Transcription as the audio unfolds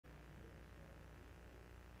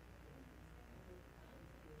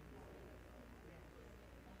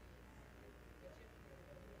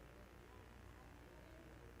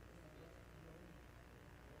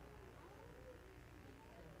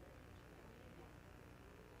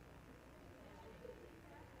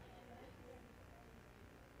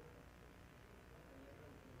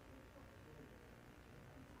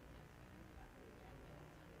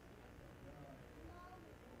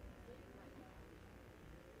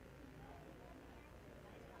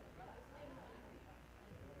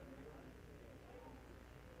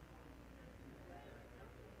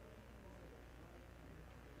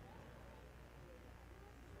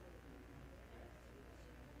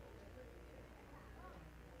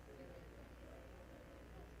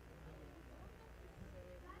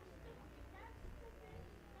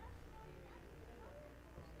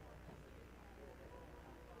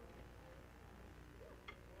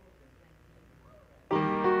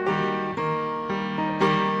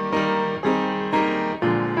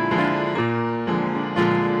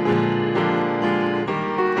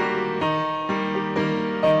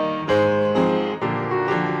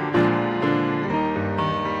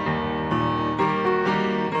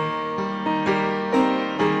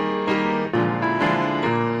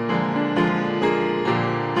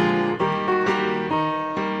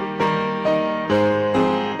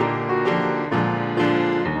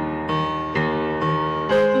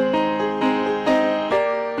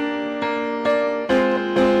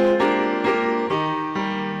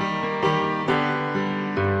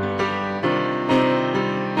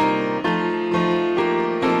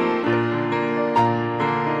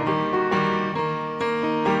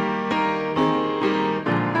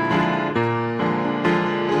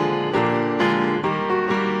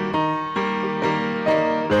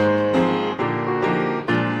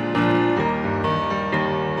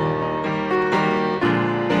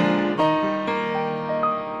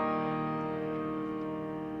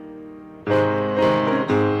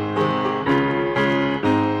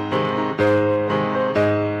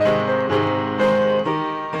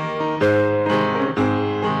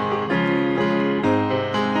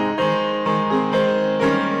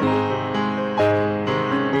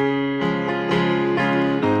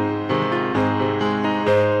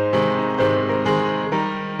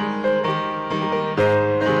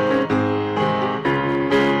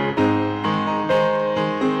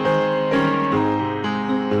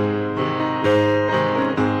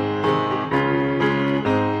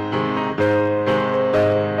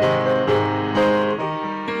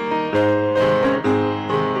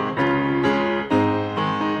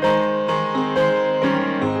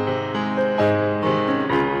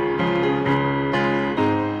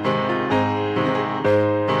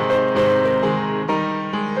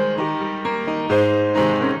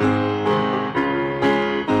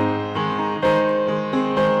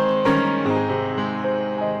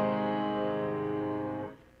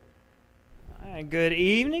Good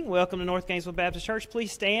evening. Welcome to North Gainesville Baptist Church.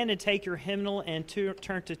 Please stand and take your hymnal and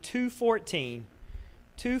turn to 214.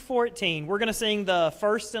 214. We're going to sing the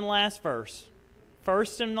first and last verse.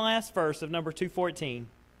 First and last verse of number 214.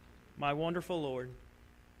 My wonderful Lord.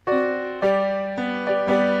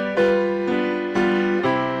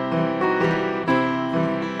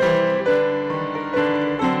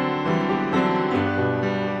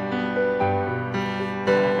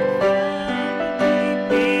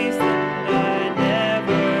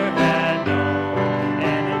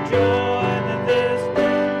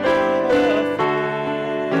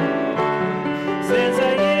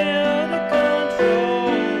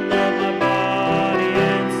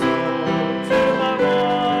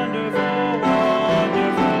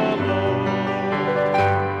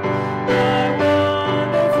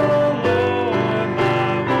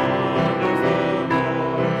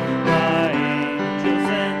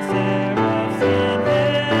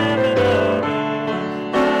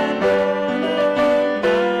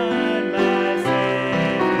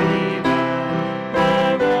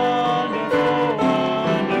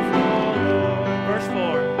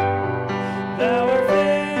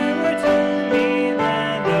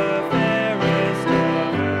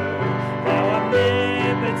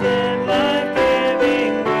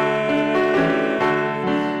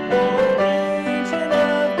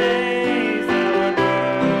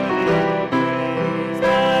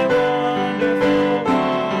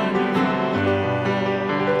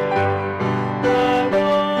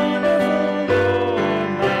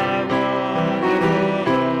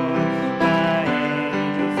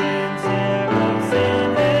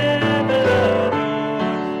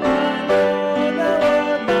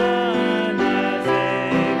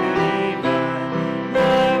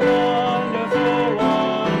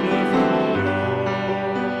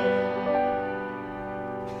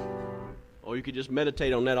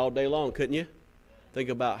 Meditate on that all day long, couldn't you? Think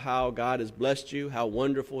about how God has blessed you, how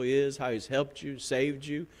wonderful He is, how He's helped you, saved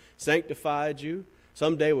you, sanctified you,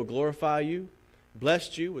 someday will glorify you,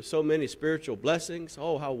 blessed you with so many spiritual blessings.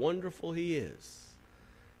 Oh, how wonderful He is.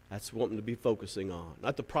 That's what I'm to be focusing on.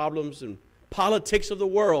 Not the problems and politics of the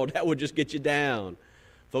world. That would just get you down.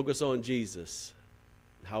 Focus on Jesus.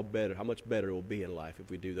 How much better it will be in life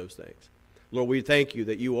if we do those things. Lord, we thank you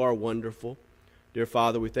that you are wonderful. Dear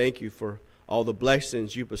Father, we thank you for all the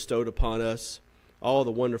blessings you bestowed upon us, all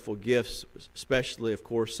the wonderful gifts, especially, of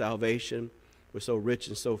course, salvation. We're so rich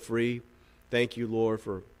and so free. Thank you, Lord,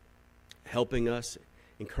 for helping us,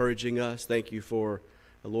 encouraging us. Thank you for,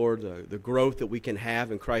 Lord, the growth that we can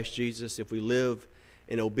have in Christ Jesus. If we live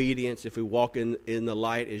in obedience, if we walk in the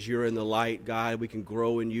light as you're in the light, God, we can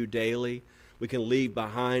grow in you daily. We can leave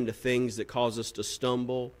behind the things that cause us to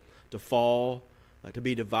stumble, to fall, to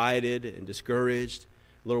be divided and discouraged.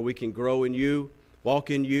 Lord, we can grow in you,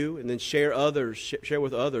 walk in you, and then share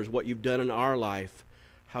with others what you've done in our life,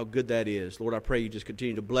 how good that is. Lord, I pray you just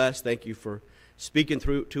continue to bless. Thank you for speaking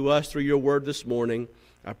to us through your word this morning.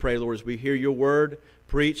 I pray, Lord, as we hear your word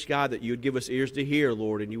preach, God, that you would give us ears to hear,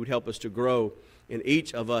 Lord, and you would help us to grow in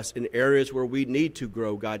each of us in areas where we need to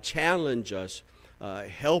grow. God, challenge us.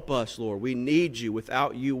 Help us, Lord. We need you.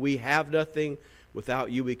 Without you, we have nothing.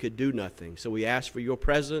 Without you, we could do nothing. So we ask for your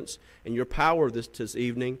presence and your power this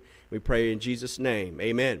evening. We pray in Jesus' name.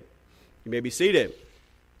 Amen. You may be seated.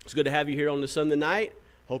 It's good to have you here on this Sunday night.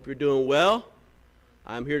 Hope you're doing well.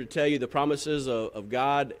 I'm here to tell you the promises of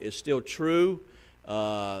God is still true.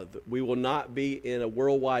 We will not be in a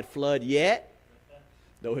worldwide flood yet,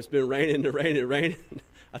 though it's been raining and raining and raining.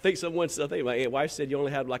 I think my wife said you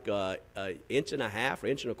only have like an inch and a half or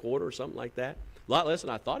inch and a quarter or something like that. A lot less than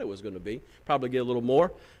I thought it was going to be. Probably get a little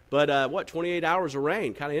more. But 28 hours of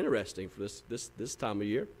rain. Kind of interesting for this time of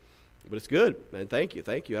year. But it's good, man. Thank you.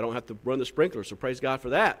 I don't have to run the sprinkler, so praise God for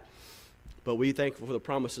that. But we thankful for the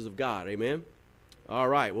promises of God. Amen. All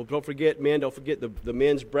right. Well, don't forget the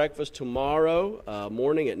men's breakfast tomorrow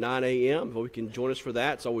morning at 9 a.m. Hope you can join us for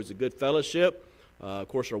that. It's always a good fellowship. Of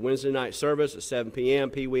course, our Wednesday night service at 7 p.m.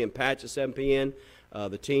 Pee Wee and Patch at 7 p.m.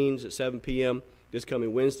 The teens at 7 p.m. This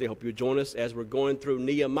coming Wednesday. Hope you'll join us as we're going through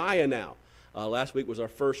Nehemiah now. Last week was our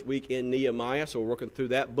first week in Nehemiah, so we're working through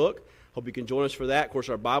that book. Hope you can join us for that. Of course,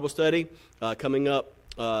 our Bible study coming up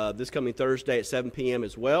this coming Thursday at 7 p.m.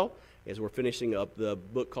 as well, as we're finishing up the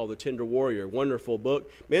book called The Tender Warrior. Wonderful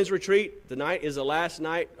book. Men's retreat tonight is the last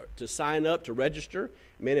night to sign up, to register.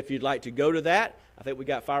 Men, if you'd like to go to that, I think we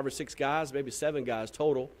got 5 or 6 guys, maybe 7 guys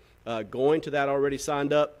total, going to that already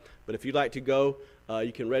signed up. But if you'd like to go,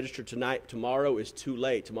 you can register tonight. Tomorrow is too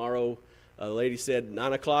late. Tomorrow, the lady said,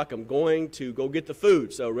 9 o'clock, I'm going to go get the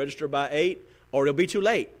food. So register by 8 or it'll be too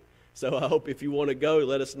late. So I hope if you want to go,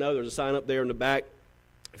 let us know. There's a sign up there in the back.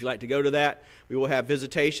 If you'd like to go to that, we will have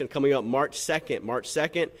visitation coming up March 2nd. March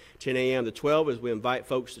 2nd, 10 a.m. to 12 as we invite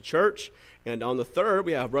folks to church. And on the 3rd,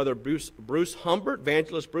 we have Brother Bruce Humbert.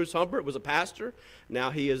 Evangelist Bruce Humbert was a pastor. Now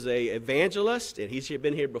he is an evangelist, and he's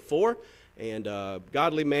been here before. And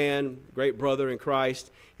godly man, great brother in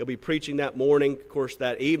Christ. He'll be preaching that morning, of course,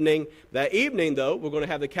 that evening. That evening, though, we're going to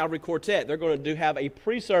have the Calvary Quartet. They're going to have a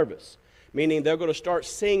pre-service, meaning they're going to start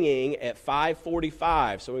singing at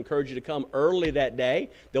 5:45. So we encourage you to come early that day.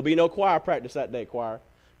 There'll be no choir practice that day, choir.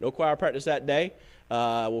 No choir practice that day.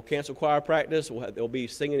 We'll cancel choir practice. They'll be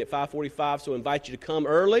singing at 5:45, so we invite you to come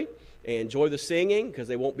early and enjoy the singing because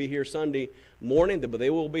they won't be here Sunday morning, but they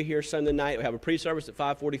will be here Sunday night. We'll have a pre-service at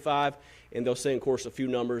 5:45, and they'll sing, of course, a few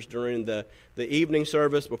numbers during the evening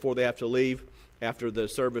service before they have to leave after the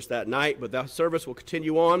service that night. But that service will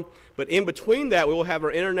continue on. But in between that, we will have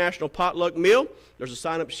our international potluck meal. There's a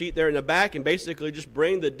sign-up sheet there in the back, and basically just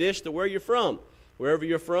bring the dish to where you're from. Wherever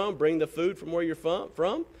you're from, bring the food from where you're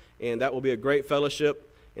from, and that will be a great fellowship,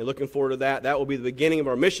 and looking forward to that. That will be the beginning of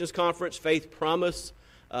our missions conference, Faith Promise.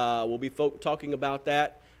 We'll be talking about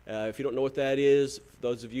that. If you don't know what that is, for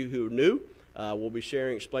those of you who are new, we'll be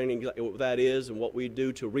explaining what that is and what we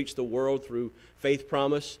do to reach the world through Faith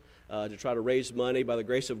Promise, to try to raise money by the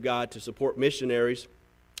grace of God to support missionaries.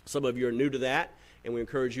 Some of you are new to that, and we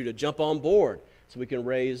encourage you to jump on board so we can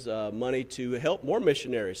raise money to help more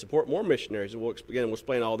missionaries, support more missionaries. And we'll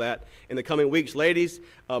explain all that in the coming weeks. Ladies,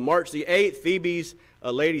 March the 8th, Phoebe's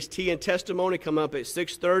Ladies' Tea and Testimony come up at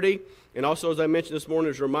 6:30. And also, as I mentioned this morning,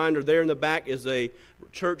 as a reminder, there in the back is a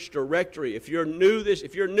church directory. If you're new,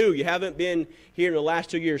 you haven't been here in the last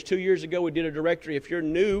 2 years. 2 years ago, we did a directory. If you're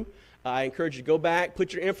new, I encourage you to go back,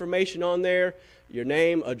 put your information on there, your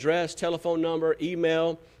name, address, telephone number,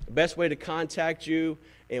 email, the best way to contact you.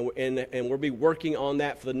 And we'll be working on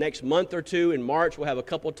that for the next month or two. In March, we'll have a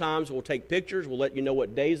couple times. We'll take pictures. We'll let you know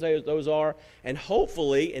what days those are. And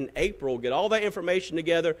hopefully, in April, get all that information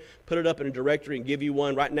together, put it up in a directory, and give you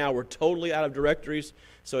one. Right now, we're totally out of directories.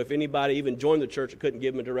 So if anybody even joined the church, I couldn't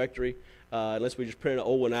give them a directory unless we just printed an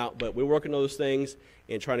old one out. But we're working on those things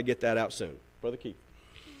and trying to get that out soon. Brother Keith.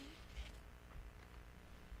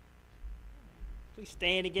 Please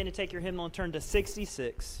stand again to take your hymnal and turn to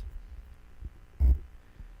 66.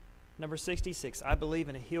 Number 66, I Believe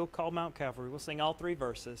in a Hill Called Mount Calvary. We'll sing all 3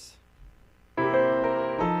 verses. That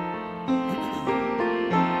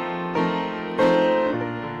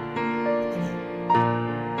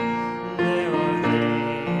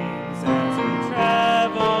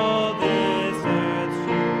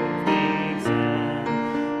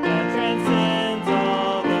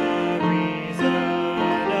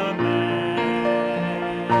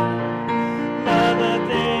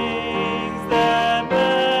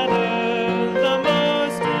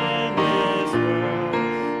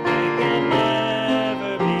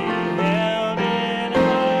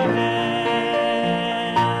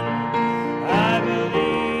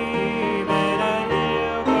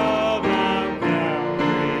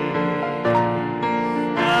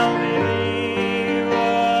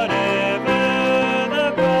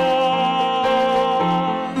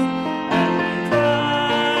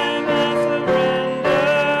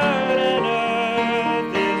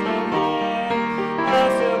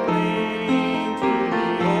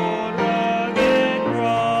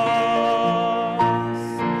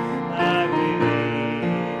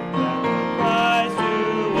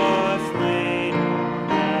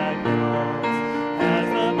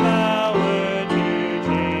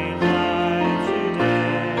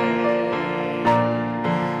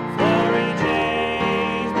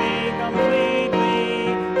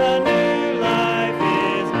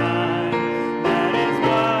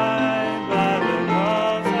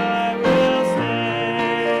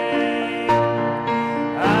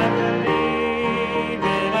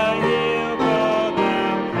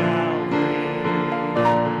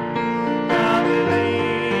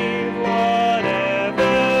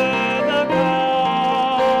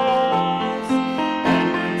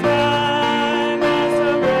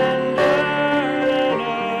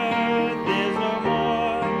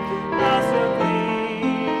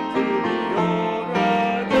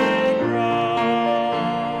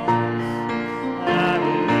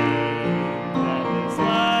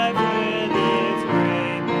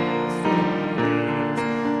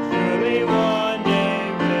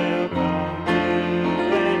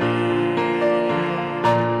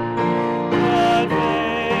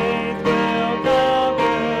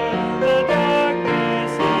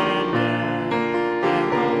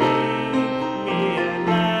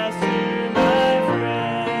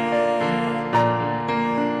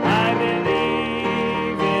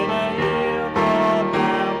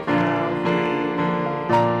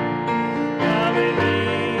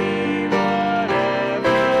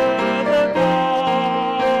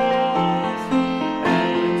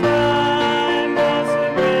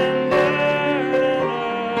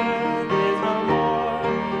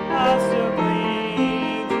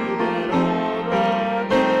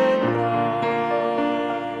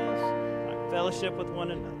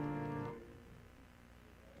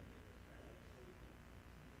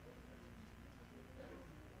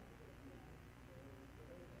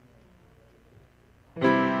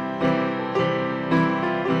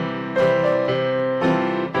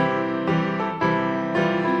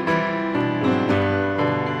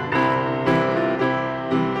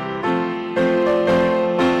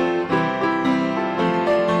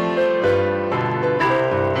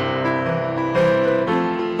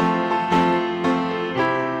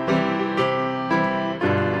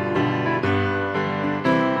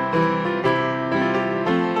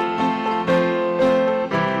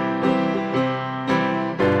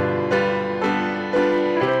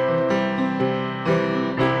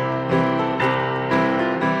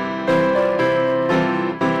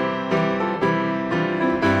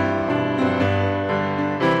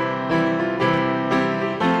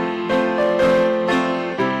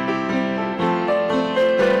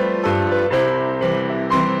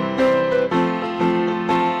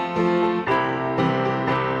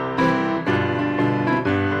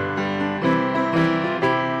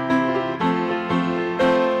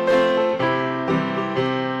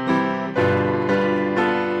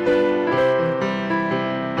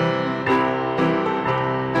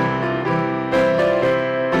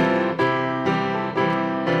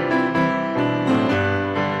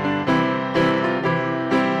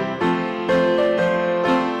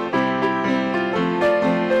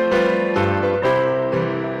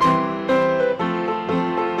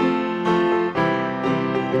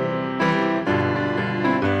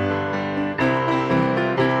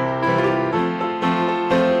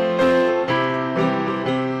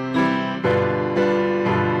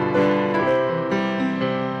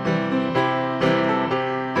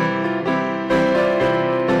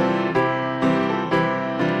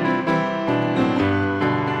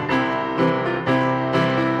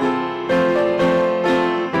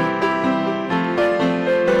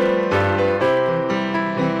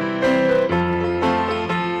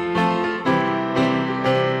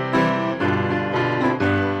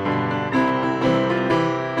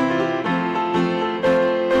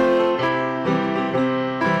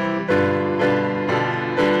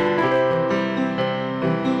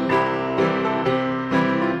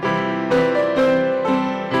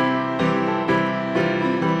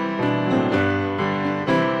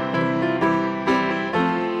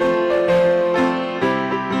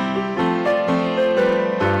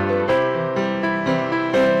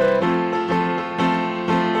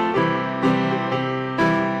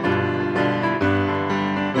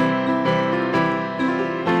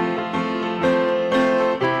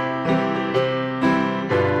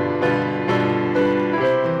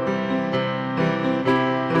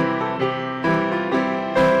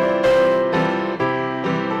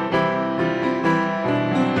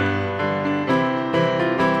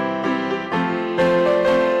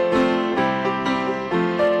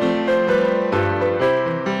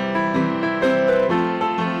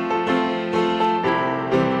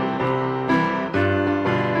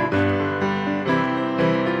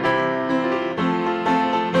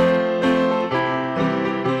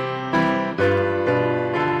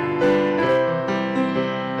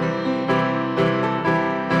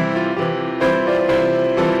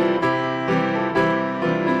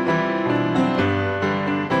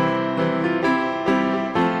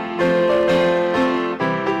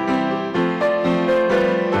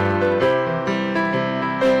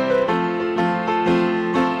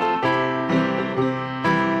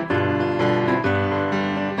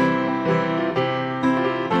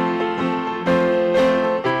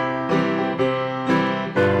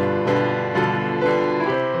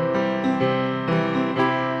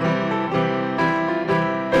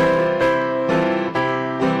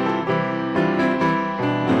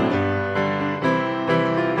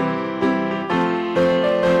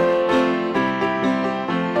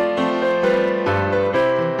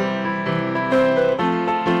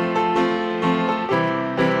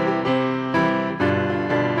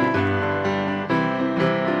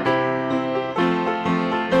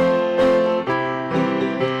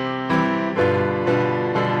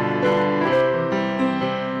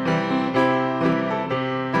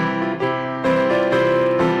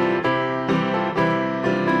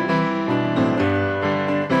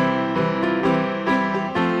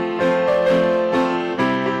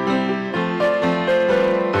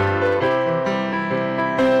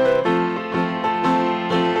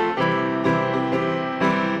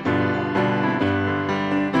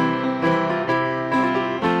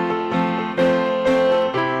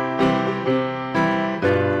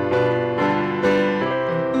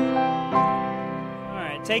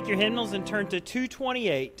Take your hymnals and turn to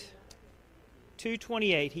 228.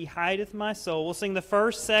 228, He hideth my soul. We'll sing the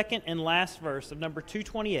first, second, and last verse of number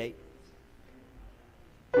 228.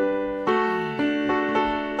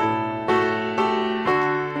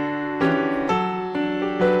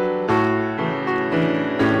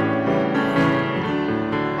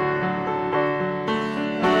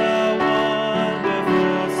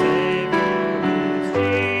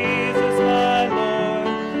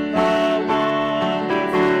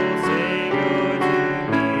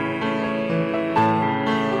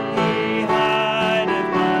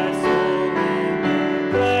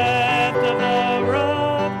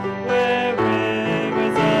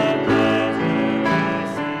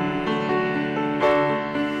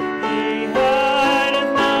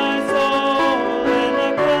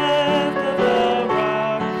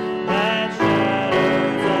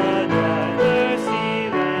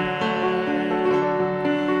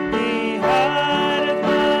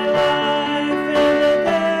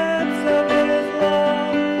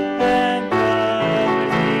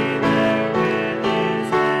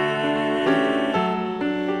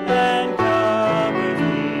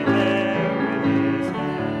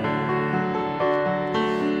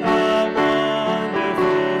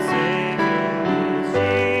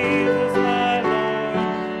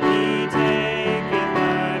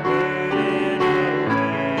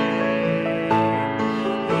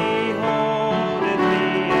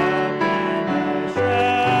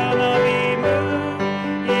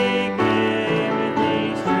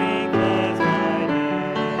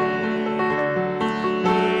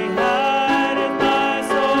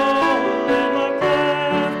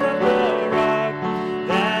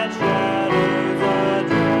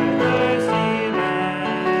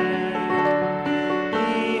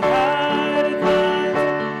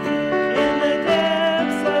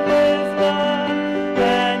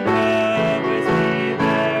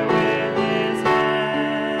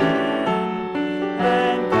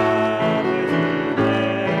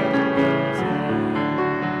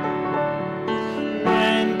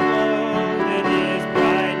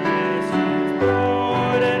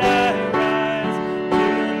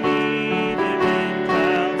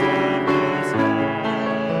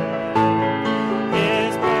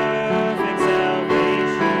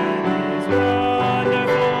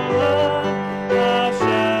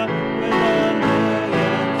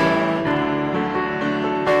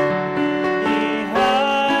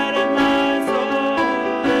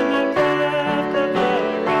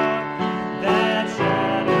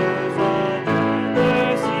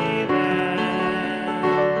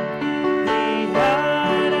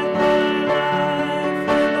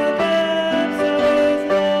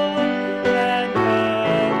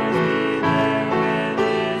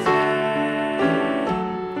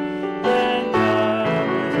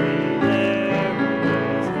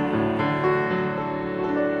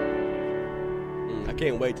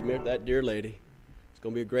 To meet that dear lady. It's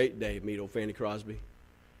going to be a great day to meet old Fanny Crosby.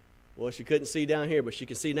 Well, she couldn't see down here, but she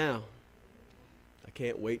can see now. I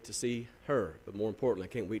can't wait to see her, but more importantly,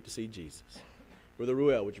 I can't wait to see Jesus. Brother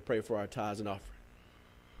Ruel, would you pray for our tithes and offering?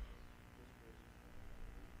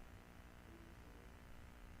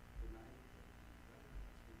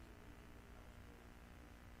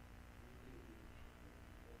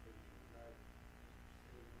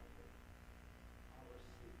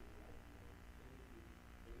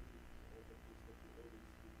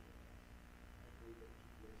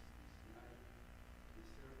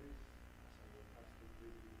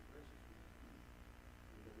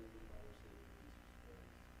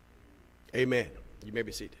 Amen. You may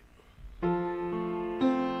be seated.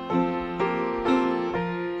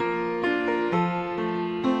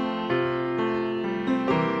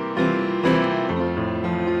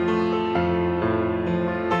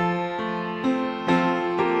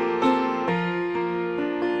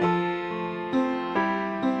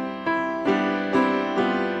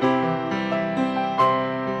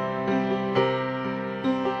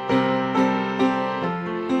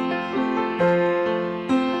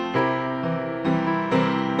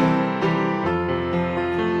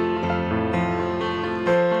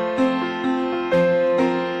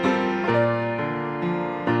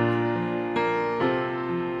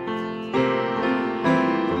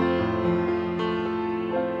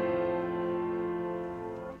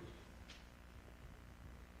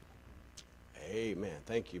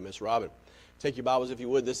 Thank you, Miss Robin. Take your Bibles, if you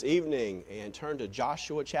would, this evening and turn to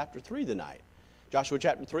Joshua chapter 3 tonight. Joshua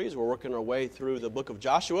chapter 3, as we're working our way through the book of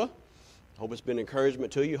Joshua. Hope it's been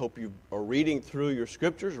encouragement to you. Hope you are reading through your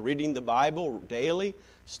scriptures, reading the Bible daily,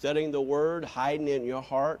 studying the Word, hiding it in your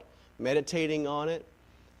heart, meditating on it.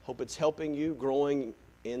 Hope it's helping you, growing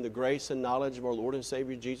in the grace and knowledge of our Lord and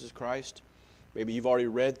Savior Jesus Christ? Maybe you've already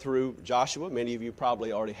read through Joshua. Many of you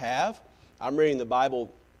probably already have. I'm reading the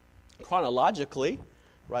Bible chronologically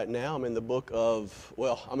right now. I'm in the book of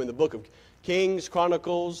Kings,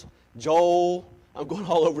 Chronicles, Joel. I'm going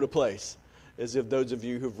all over the place, as if those of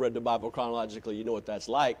you who've read the Bible chronologically, you know what that's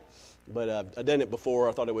like. But I've done it before.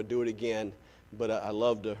 I thought I would do it again. But I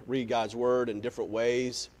love to read God's Word in different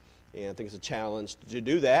ways, and I think it's a challenge to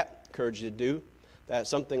do that. I encourage you to do that,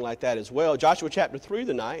 something like that as well. Joshua chapter 3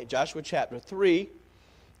 tonight, Joshua chapter 3.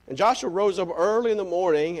 And Joshua rose up early in the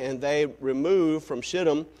morning, and they removed from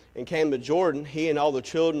Shittim and came to Jordan, he and all the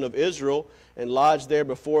children of Israel, and lodged there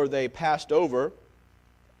before they passed over.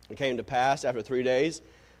 It came to pass after 3 days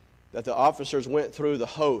that the officers went through the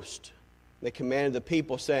host. They commanded the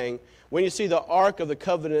people, saying, when you see the ark of the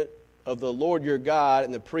covenant of the Lord your God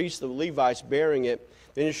and the priests of the Levites bearing it,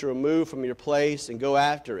 then you shall remove from your place and go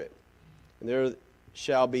after it. And there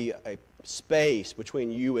shall be a space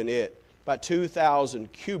between you and it, about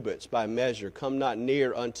 2,000 cubits by measure. Come not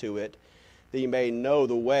near unto it, that you may know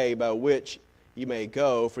the way by which you may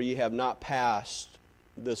go, for ye have not passed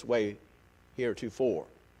this way heretofore.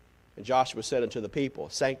 And Joshua said unto the people,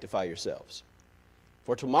 sanctify yourselves,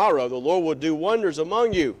 for tomorrow the Lord will do wonders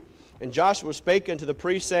among you. And Joshua spake unto the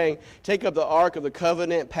priests, saying, take up the ark of the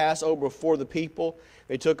covenant, pass over before the people.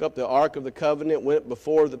 They took up the ark of the covenant, went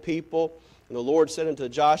before the people. And the Lord said unto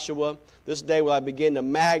Joshua, this day will I begin to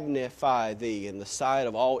magnify thee in the sight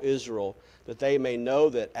of all Israel, that they may know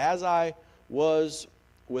that as I was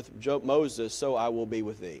with Moses, so I will be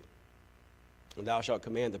with thee. And thou shalt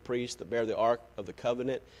command the priests to bear the ark of the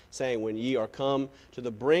covenant, saying, when ye are come to the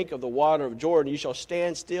brink of the water of Jordan, ye shall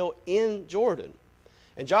stand still in Jordan.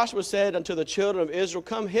 And Joshua said unto the children of Israel,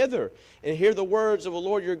 come hither, and hear the words of the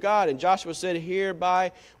Lord your God. And Joshua said,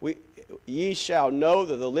 hereby ye shall know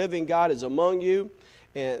that the living God is among you,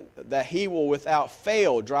 and that he will without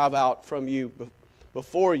fail drive out from you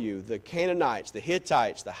before you the Canaanites, the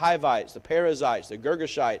Hittites, the Hivites, the Perizzites, the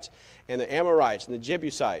Girgashites, and the Amorites, and the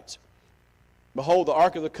Jebusites. Behold, the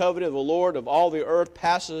ark of the covenant of the Lord of all the earth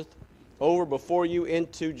passeth over before you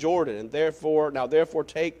into Jordan. And therefore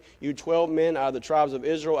take you 12 men out of the tribes of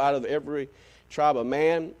Israel, out of every tribe a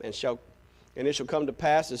man, and it shall come to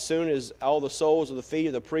pass, as soon as all the soles of the feet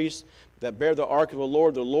of the priests that bear the ark of the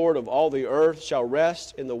Lord of all the earth, shall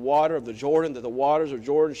rest in the water of the Jordan, that the waters of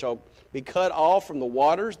Jordan shall be cut off from the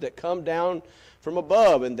waters that come down from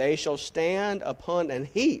above, and they shall stand upon an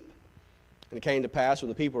heap. And it came to pass, when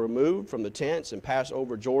the people removed from the tents and passed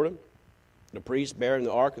over Jordan, the priests bearing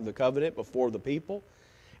the ark of the covenant before the people,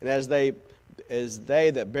 and as they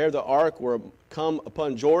that bear the ark were come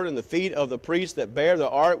upon Jordan, the feet of the priests that bear the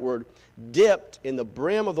ark were dipped in the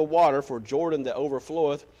brim of the water, for Jordan that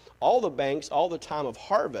overfloweth all the banks all the time of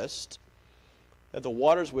harvest, that the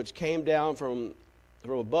waters which came down from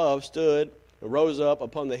above stood and rose up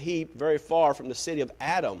upon the heap very far from the city of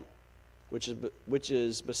Adam, which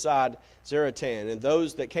is beside Zaratan. And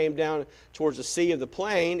those that came down towards the sea of the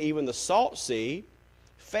plain, even the salt sea,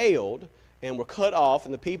 failed and were cut off,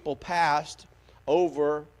 and the people passed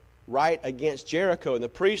over right against Jericho. And the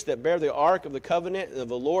priests that bear the ark of the covenant of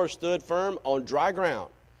the Lord stood firm on dry ground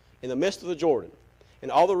in the midst of the Jordan. And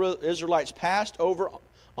all the Israelites passed over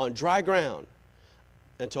on dry ground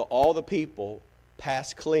until all the people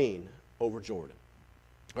passed clean over Jordan.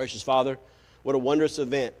 Gracious Father, what a wondrous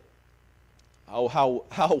event. Oh, how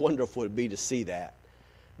wonderful it would be to see that,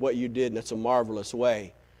 what you did in such a marvelous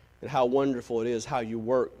way, and how wonderful it is how you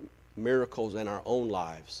work miracles in our own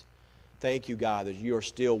lives. Thank you, God, that you are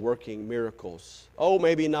still working miracles. Oh,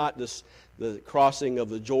 maybe not the crossing of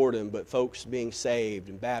the Jordan, but folks being saved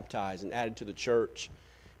and baptized and added to the church,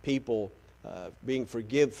 people being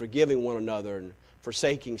forgiving one another and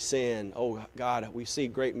forsaking sin. Oh, God, we see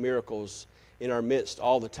great miracles in our midst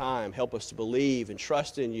all the time. Help us to believe and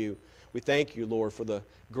trust in you. We thank you, Lord, for the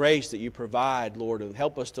grace that you provide, Lord, and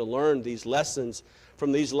help us to learn these lessons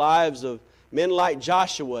from these lives of men like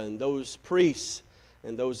Joshua and those priests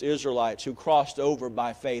and those Israelites who crossed over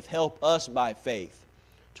by faith. Help us by faith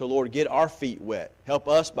to, Lord, get our feet wet. Help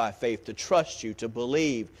us by faith to trust you, to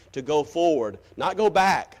believe, to go forward, not go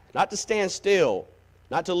back, not to stand still,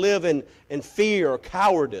 not to live in fear or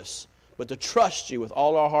cowardice, but to trust you with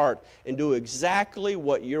all our heart and do exactly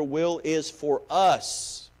what your will is for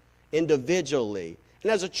us individually and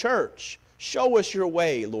as a church. Show us your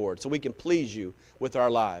way, Lord, so we can please you with our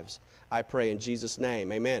lives. I pray in Jesus'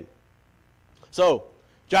 name, amen. So,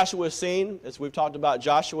 Joshua is seen, as we've talked about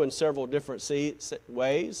Joshua in several different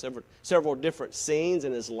ways, several different scenes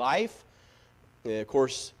in his life. And of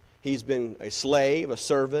course, he's been a slave, a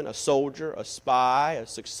servant, a soldier, a spy, a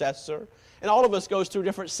successor, And all of us goes through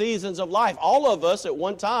different seasons of life. All of us at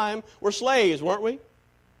one time were slaves, weren't we?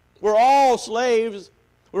 We're all slaves.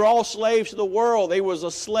 We're all slaves to the world. There was a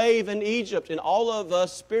slave in Egypt, and all of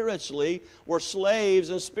us spiritually were slaves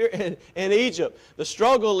in Egypt. The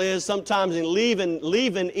struggle is sometimes in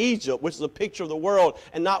leaving Egypt, which is a picture of the world,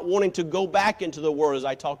 and not wanting to go back into the world, as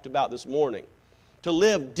I talked about this morning. To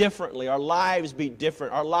live differently, our lives be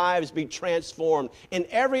different, our lives be transformed in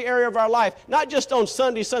every area of our life, not just on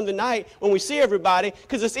Sunday night when we see everybody,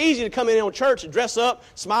 because it's easy to come in on church and dress up,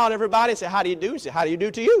 smile at everybody, and say, how do you do? And say, how do you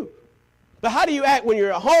do to you? But how do you act when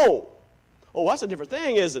you're at home? Oh, that's a different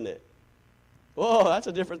thing, isn't it? Oh, that's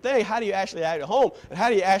a different thing. How do you actually act at home? And how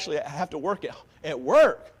do you actually have to work at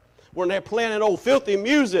work when they're playing that old filthy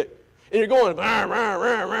music and you're going rah, rah,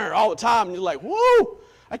 rah, rah, all the time and you're like, whoo,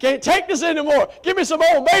 I can't take this anymore. Give me some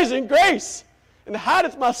old Amazing Grace. And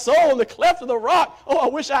hideth my soul in the cleft of the rock. Oh, I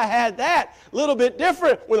wish I had that. A little bit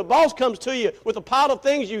different when the boss comes to you with a pile of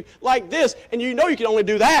things you like this and you know you can only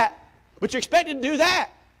do that, but you're expected to do that.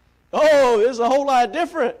 Oh, this is a whole lot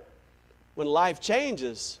different when life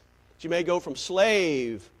changes. You may go from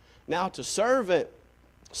slave now to servant,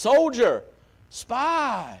 soldier,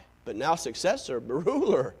 spy, but now successor,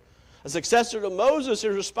 ruler. A successor to Moses,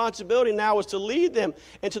 his responsibility now was to lead them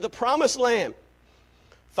into the promised land.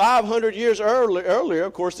 500 years earlier,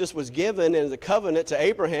 of course, this was given in the covenant to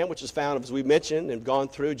Abraham, which is found, as we mentioned, and gone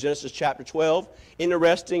through Genesis chapter 12.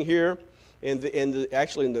 Interesting here. In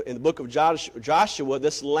the book of Joshua,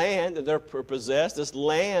 this land that they're possessed, this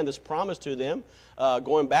land is promised to them,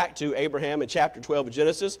 going back to Abraham in chapter 12 of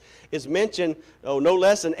Genesis, is mentioned no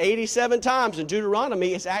less than 87 times. In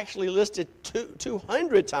Deuteronomy, it's actually listed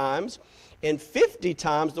 200 times, and 50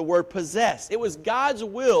 times the word possess. It was God's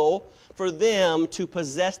will for them to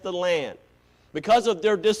possess the land. Because of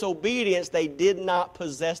their disobedience, they did not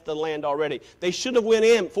possess the land already. They should have went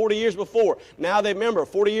in 40 years before. Now they remember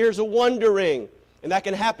 40 years of wandering. And that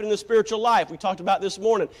can happen in the spiritual life. We talked about this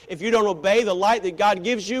morning. If you don't obey the light that God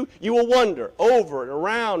gives you, you will wander over and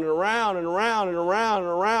around and around and around and around and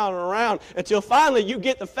around and around until finally you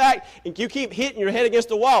get the fact and you keep hitting your head against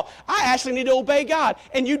the wall. I actually need to obey God.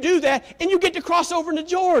 And you do that and you get to cross over into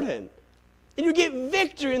Jordan. And you get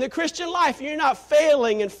victory in the Christian life. And you're not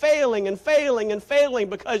failing and failing and failing and failing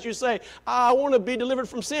because you say, I want to be delivered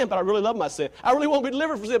from sin, but I really love my sin. I really want to be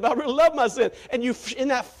delivered from sin, but I really love my sin. And you, in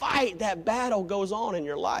that fight, that battle goes on in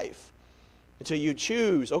your life until you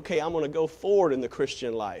choose, okay, I'm going to go forward in the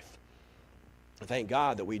Christian life. And thank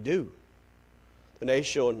God that we do. The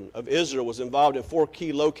nation of Israel was involved in 4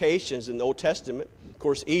 key locations in the Old Testament. Of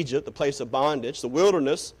course, Egypt, the place of bondage, the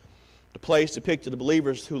wilderness, the place depicted of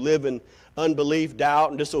believers who live in unbelief, doubt,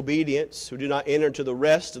 and disobedience, who do not enter into the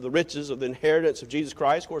rest of the riches of the inheritance of Jesus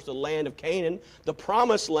Christ. Of course, the land of Canaan, the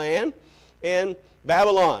promised land, and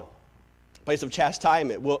Babylon, place of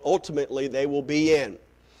chastisement. Well, ultimately, they will be in.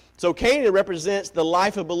 So Canaan represents the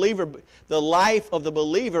life of the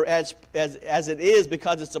believer as it is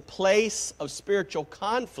because it's a place of spiritual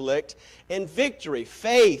conflict and victory,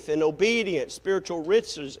 faith and obedience, spiritual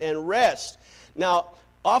riches and rest. Now,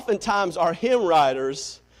 oftentimes our hymn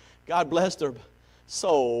writers, God bless their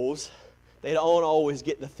souls, they don't always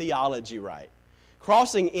get the theology right.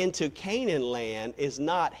 Crossing into Canaan land is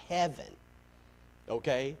not heaven,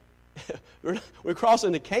 okay? We're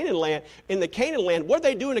crossing to Canaan land. In the Canaan land, what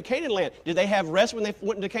did they do in the Canaan land? Did they have rest when they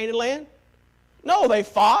went into Canaan land? No, they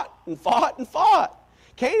fought and fought and fought.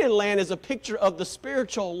 Canaan land is a picture of the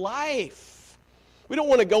spiritual life. We don't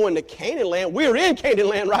want to go into Canaan land. We're in Canaan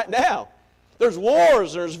land right now. There's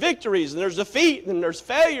wars, there's victories, and there's defeat, and there's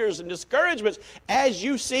failures and discouragements, as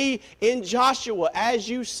you see in Joshua, as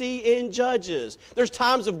you see in Judges. There's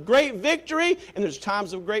times of great victory, and there's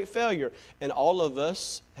times of great failure. And all of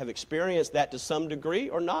us have experienced that to some degree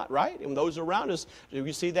or not, right? And those around us,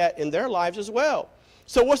 we see that in their lives as well.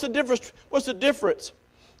 So what's the difference? What's the difference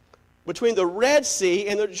between the Red Sea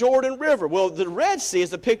and the Jordan River? Well, the Red Sea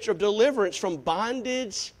is a picture of deliverance from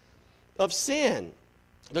bondage of sin.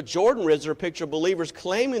 The Jordan River is a picture of believers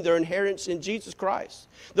claiming their inheritance in Jesus Christ.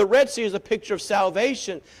 The Red Sea is a picture of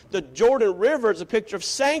salvation. The Jordan River is a picture of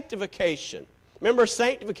sanctification. Remember,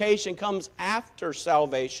 sanctification comes after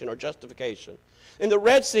salvation or justification. And the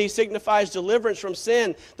Red Sea signifies deliverance from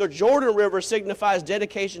sin. The Jordan River signifies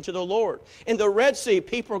dedication to the Lord. In the Red Sea,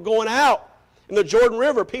 people are going out. In the Jordan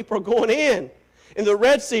River, people are going in. In the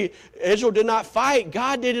Red Sea, Israel did not fight.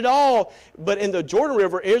 God did it all. But in the Jordan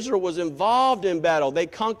River, Israel was involved in battle. They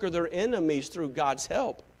conquered their enemies through God's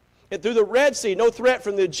help. And through the Red Sea, no threat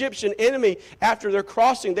from the Egyptian enemy. After their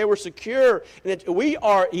crossing, they were secure. And we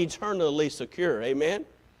are eternally secure. Amen?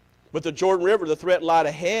 But the Jordan River, the threat lied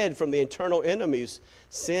ahead from the internal enemies.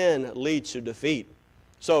 Sin leads to defeat.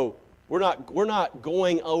 So we're not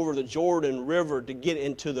going over the Jordan River to get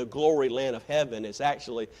into the glory land of heaven. It's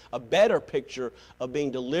actually a better picture of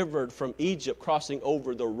being delivered from Egypt, crossing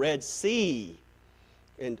over the Red Sea,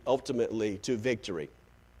 and ultimately to victory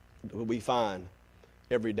that we find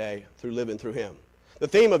every day through living through him. The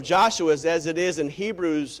theme of Joshua is as it is in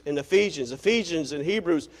Hebrews and Ephesians. Ephesians and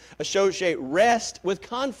Hebrews associate rest with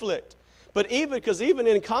conflict. But even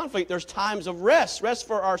in conflict, there's times of rest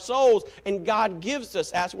for our souls, and God gives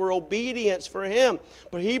us as we're obedience for him.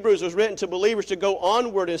 But Hebrews was written to believers to go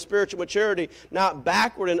onward in spiritual maturity, not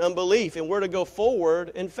backward in unbelief, and we're to go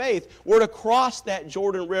forward in faith. We're to cross that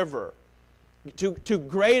Jordan River to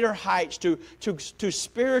greater heights, to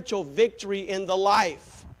spiritual victory in the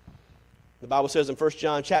life. The Bible says in 1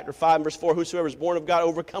 John chapter 5 and verse 4, whosoever is born of God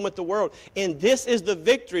overcometh the world. And this is the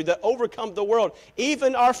victory that overcomes the world,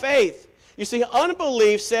 even our faith. You see,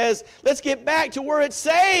 unbelief says, let's get back to where it's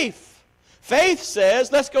safe. Faith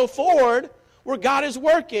says, let's go forward where God is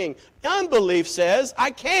working. Unbelief says, I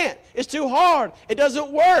can't. It's too hard. It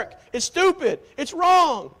doesn't work. It's stupid. It's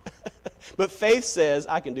wrong. But faith says,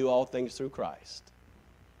 I can do all things through Christ.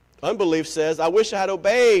 Unbelief says, I wish I had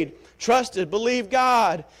obeyed, trusted, believed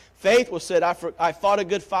God. Faith was said, I fought a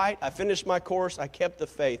good fight, I finished my course, I kept the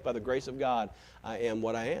faith. By the grace of God, I am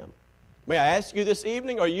what I am. May I ask you this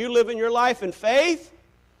evening, are you living your life in faith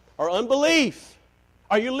or unbelief?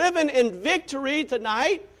 Are you living in victory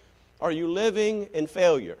tonight? Or are you living in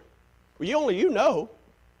failure? Well, only you know,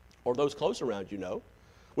 or those close around you know.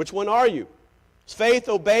 Which one are you? Faith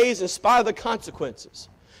obeys in spite of the consequences.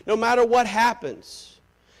 No matter what happens.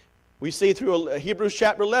 We see through Hebrews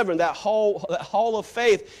chapter 11, that hall of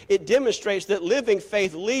faith, it demonstrates that living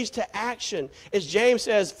faith leads to action. As James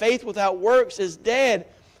says, faith without works is dead.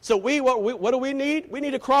 So what do we need? We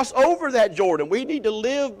need to cross over that Jordan. We need to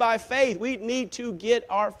live by faith. We need to get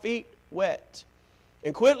our feet wet.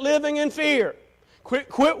 And quit living in fear.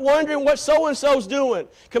 Quit wondering what so-and-so's doing,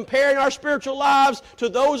 comparing our spiritual lives to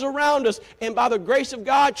those around us. And by the grace of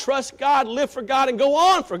God, trust God, live for God, and go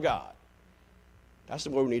on for God. That's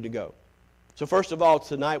where we need to go. So first of all,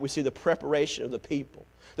 tonight we see the preparation of the people.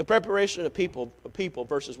 The preparation of the people,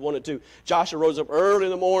 verses 1 and 2. Joshua rose up early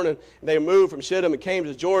in the morning, and they moved from Shittim and came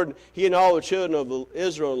to Jordan, he and all the children of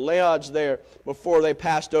Israel, and lodged there before they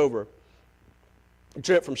passed over. The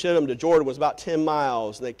trip from Shittim to Jordan was about 10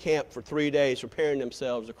 miles, and they camped for 3 days, preparing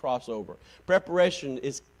themselves to cross over. Preparation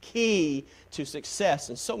is key to success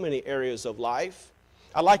in so many areas of life.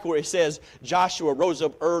 I like where it says Joshua rose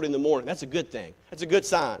up early in the morning. That's a good thing. That's a good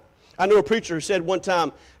sign. I knew a preacher who said one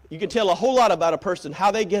time, you can tell a whole lot about a person,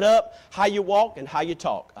 how they get up, how you walk, and how you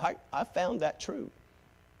talk. I found that true.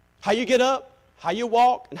 How you get up, how you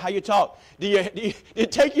walk, and how you talk. Did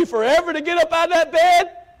it take you forever to get up out of that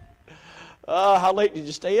bed? How late did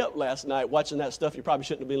you stay up last night watching that stuff you probably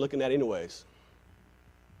shouldn't have been looking at anyways?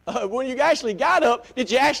 When you actually got up,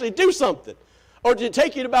 did you actually do something? Or did it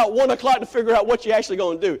take you to about 1 o'clock to figure out what you're actually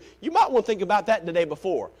going to do? You might want to think about that the day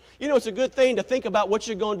before. You know, it's a good thing to think about what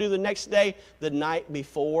you're going to do the next day, the night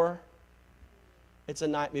before. It's the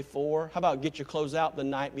night before. How about get your clothes out the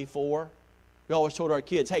night before? We always told our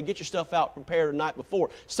kids, hey, get your stuff out prepared the night before,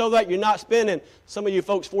 so that you're not spending, some of you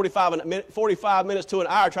folks, 45 minutes to an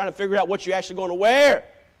hour trying to figure out what you're actually going to wear.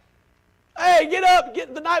 Hey, get up,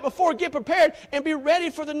 get the night before, get prepared, and be ready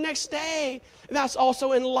for the next day. And that's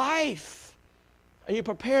also in life. Are you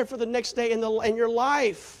prepared for the next day in your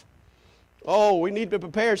life? Oh, we need to be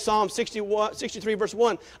prepared. Psalm 63 verse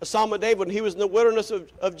 1, a psalm of David when he was in the wilderness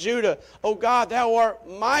of Judah. Oh God, thou art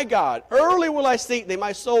my God. Early will I seek thee.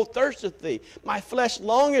 My soul thirsteth thee. My flesh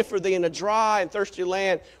longeth for thee in a dry and thirsty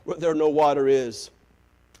land where there no water is.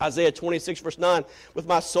 Isaiah 26 verse 9, with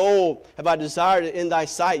my soul have I desired it in thy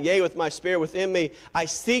sight, yea, with my spirit within me. I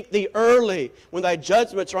seek thee early, when thy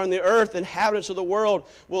judgments are on the earth, inhabitants of the world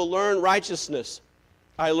will learn righteousness.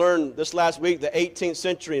 I learned this last week the 18th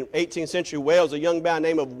century Wales, a young man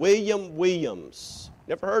named William Williams.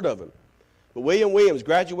 Never heard of him. But William Williams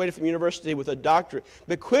graduated from university with a doctorate,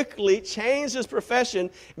 but quickly changed his profession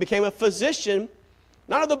and became a physician,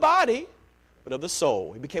 not of the body, but of the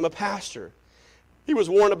soul. He became a pastor. He was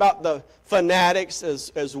warned about the fanatics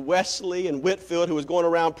as Wesley and Whitefield, who was going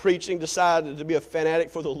around preaching, decided to be a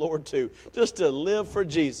fanatic for the Lord too, just to live for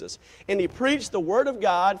Jesus. And he preached the Word of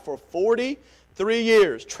God for 43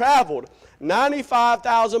 years, traveled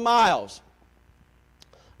 95,000 miles.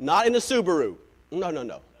 Not in a Subaru. No.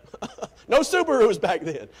 No Subarus back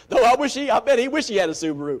then. Though I bet he wished he had a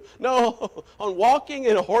Subaru. No, on walking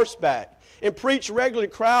and horseback. and preached regularly,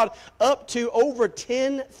 crowd up to over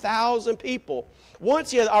 10,000 people.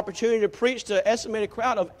 Once he had the opportunity to preach to an estimated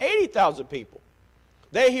crowd of 80,000 people.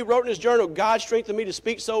 There he wrote in his journal, God strengthened me to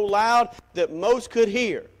speak so loud that most could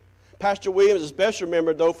hear. Pastor Williams is best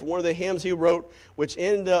remembered, though, for one of the hymns he wrote, which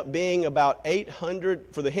ended up being about 800,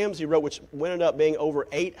 for the hymns he wrote, which ended up being over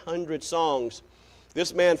 800 songs.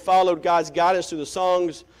 This man followed God's guidance through the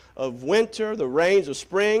songs of winter, the rains of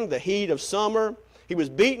spring, the heat of summer. He was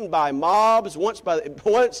beaten by mobs, once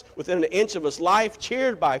within an inch of his life,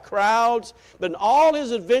 cheered by crowds. But in all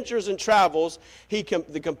his adventures and travels, the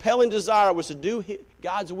compelling desire was to do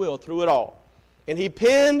God's will through it all. And he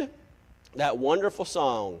penned that wonderful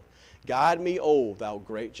song, Guide me, O thou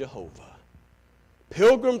great Jehovah.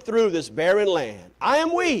 Pilgrim through this barren land, I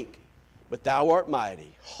am weak, but thou art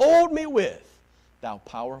mighty. Hold me with thou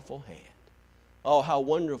powerful hand. Oh, how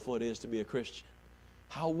wonderful it is to be a Christian.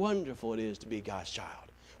 How wonderful it is to be God's child.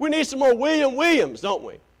 We need some more William Williams, don't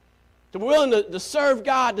we? To be willing to serve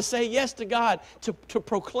God, to say yes to God, to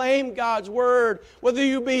proclaim God's word, whether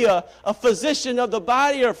you be a physician of the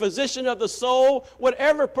body or a physician of the soul,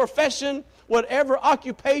 whatever profession, whatever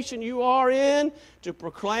occupation you are in, to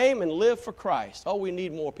proclaim and live for Christ. Oh, we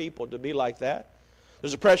need more people to be like that.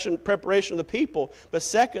 There's a preparation of the people, but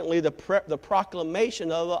secondly, the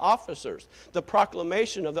proclamation of the officers. The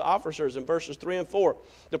proclamation of the officers in verses 3 and 4.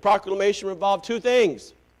 The proclamation involved two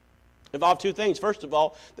things. First of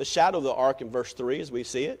all, the shadow of the ark in verse 3 as we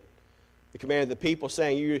see it. The command of the people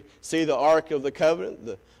saying, you see the ark of the covenant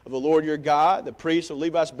of the Lord your God, the priests of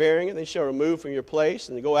Levi's bearing it, they shall remove from your place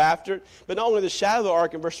and go after it. But not only the shadow of the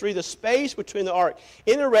ark in verse 3, the space between the ark.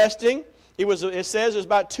 Interesting, it says there's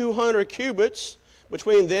about 200 cubits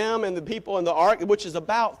between them and the people in the ark, which is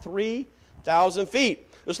about 3,000 feet.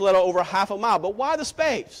 Just a little over half a mile. But why the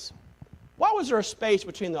space? Why was there a space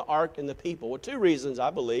between the ark and the people? Well, two reasons, I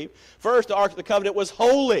believe. First, the ark of the covenant was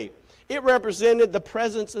holy. It represented the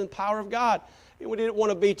presence and power of God. We didn't want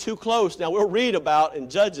to be too close. Now, we'll read about in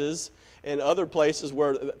Judges and other places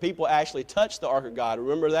where people actually touched the ark of God.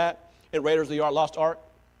 Remember that in Raiders of the Lost Ark?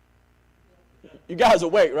 You guys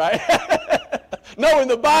awake, right? No, in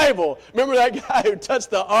the Bible, remember that guy who touched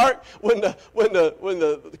the ark when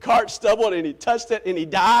the cart stumbled and he touched it and he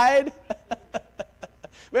died?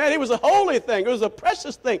 Man, it was a holy thing. It was a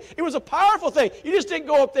precious thing. It was a powerful thing. You just didn't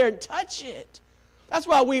go up there and touch it. That's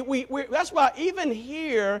why that's why even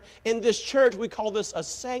here in this church we call this a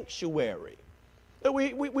sanctuary.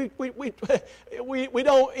 We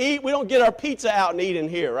don't eat. We don't get our pizza out and eat in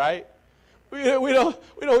here, right? We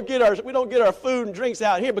don't get our food and drinks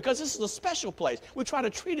out here because this is a special place. We try to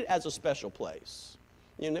treat it as a special place.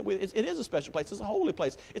 You know, it is a special place. It's a holy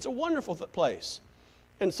place. It's a wonderful place.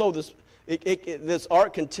 And so this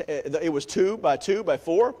ark, it was 2 by 2 by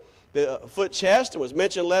 4 foot chest. It was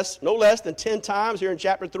mentioned no less than 10 times here in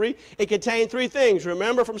chapter 3. It contained 3 things.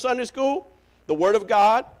 Remember from Sunday school? The Word of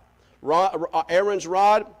God, Aaron's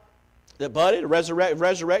rod that budded,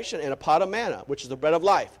 resurrection, and a pot of manna, which is the bread of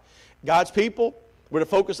life. God's people were to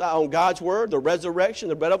focus on God's word, the resurrection,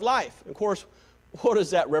 the bread of life. Of course, what does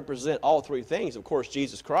that represent? All 3 things. Of course,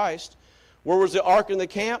 Jesus Christ. Where was the ark in the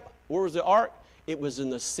camp? Where was the ark? It was in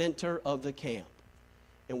the center of the camp.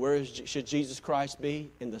 And where should Jesus Christ be?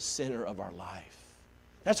 In the center of our life.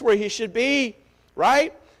 That's where he should be,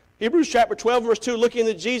 right? Hebrews chapter 12, verse 2, looking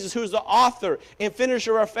at Jesus, who is the author and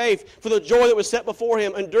finisher of our faith, for the joy that was set before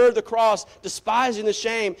him, endured the cross, despising the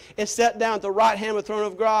shame, and sat down at the right hand of the throne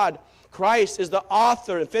of God. Christ is the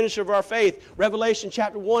author and finisher of our faith. Revelation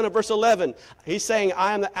chapter 1 and verse 11, he's saying,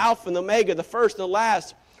 I am the Alpha and the Omega, the first and the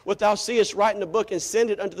last. What thou seest, write in the book, and send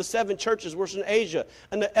it unto the 7 churches which are in Asia,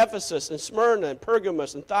 unto Ephesus, and Smyrna, and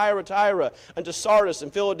Pergamos, and Thyatira, unto Sardis,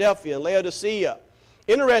 and Philadelphia, and Laodicea.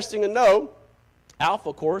 Interesting to know, Alpha,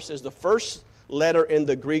 of course, is the first letter in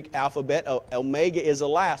the Greek alphabet. Omega is the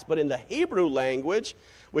last. But in the Hebrew language,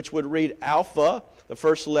 which would read Alpha, the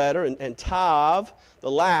first letter, and Tav, the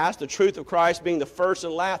last, the truth of Christ being the first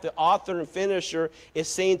and last, the author and finisher, is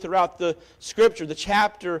seen throughout the Scripture. This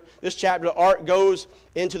chapter, the ark goes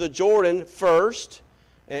into the Jordan first.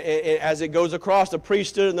 And as it goes across, the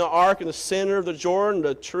priest stood in the ark in the center of the Jordan.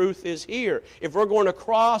 The truth is here. If we're going to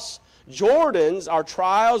cross Jordans, our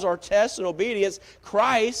trials, our tests, and obedience,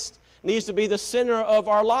 Christ needs to be the center of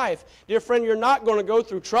our life. Dear friend, you're not going to go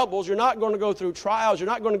through troubles. You're not going to go through trials. You're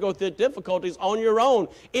not going to go through difficulties on your own.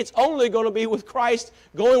 It's only going to be with Christ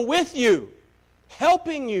going with you,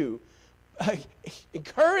 helping you,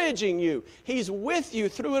 encouraging you. He's with you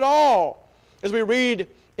through it all. As we read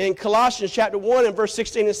In Colossians chapter 1 and verse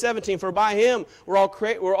 16 and 17, for by him were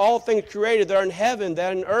all things created that are in heaven, that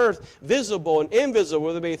are in earth, visible and invisible,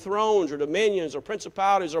 whether they be thrones or dominions or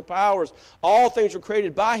principalities or powers. All things were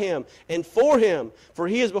created by him and for him. For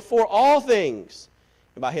he is before all things,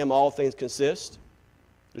 and by him all things consist.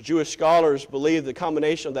 The Jewish scholars believe the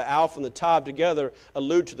combination of the Alpha and the Tav together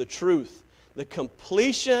allude to the truth, the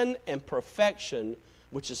completion and perfection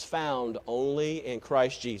which is found only in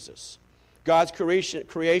Christ Jesus. God's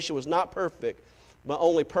creation was not perfect, but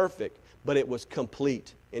only perfect, but it was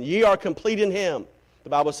complete. And ye are complete in him, the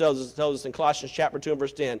Bible tells us in Colossians chapter 2 and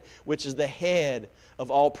verse 10, which is the head of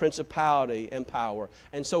all principality and power.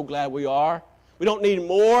 And so glad we are. We don't need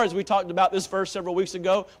more, as we talked about this verse several weeks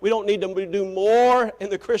ago. We don't need to do more in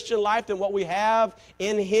the Christian life than what we have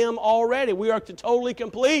in him already. We are totally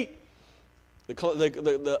complete.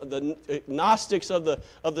 The Gnostics of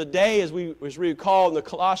the day, as we recall in the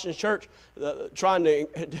Colossian church, trying to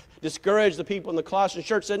discourage the people in the Colossian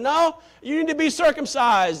church, said, no, you need to be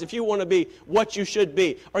circumcised if you want to be what you should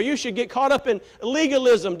be. Or you should get caught up in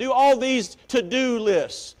legalism, do all these to-do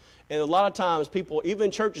lists. And a lot of times people, even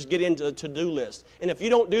churches, get into the to-do list. And if you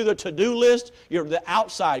don't do the to-do list, you're the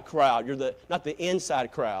outside crowd. You're not the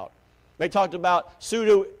inside crowd. They talked about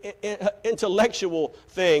pseudo-intellectual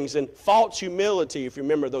things and false humility, if you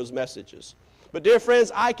remember those messages. But dear friends,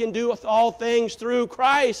 I can do all things through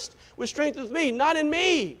Christ, which strengthens me, not in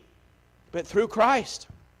me, but through Christ.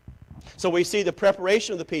 So we see the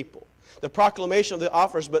preparation of the people, the proclamation of the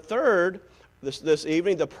offers. But third, this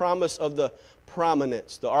evening, the promise of the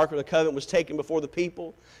prominence. The Ark of the Covenant was taken before the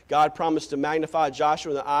people. God promised to magnify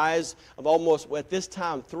Joshua in the eyes of almost, at this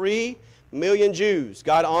time, 3 million Jews.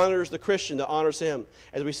 God honors the Christian that honors him.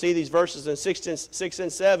 As we see these verses in 6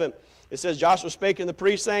 and 7, it says, Joshua spake unto the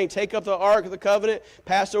priest, saying, take up the Ark of the Covenant,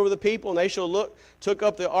 pass over the people, and they took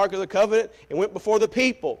up the Ark of the Covenant, and went before the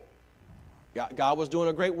people. God was doing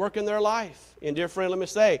a great work in their life. And dear friend, let me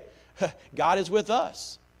say, God is with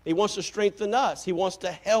us. He wants to strengthen us. He wants to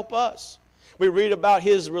help us. We read about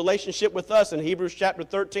his relationship with us in Hebrews chapter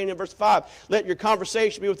 13 and verse 5. Let your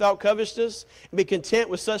conversation be without covetousness, and be content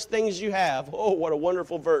with such things as you have. Oh, what a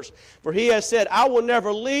wonderful verse. For he has said, I will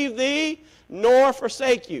never leave thee, nor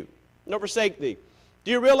forsake you. Nor forsake thee.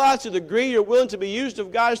 Do you realize to the degree you're willing to be used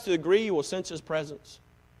of God is to the degree you will sense his presence?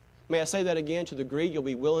 May I say that again? To the degree you'll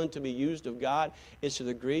be willing to be used of God is to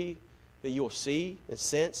the degree that you'll see and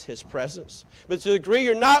sense his presence. But to the degree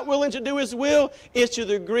you're not willing to do his will, is to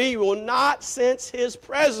the degree you will not sense his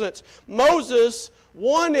presence. Moses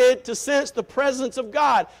wanted to sense the presence of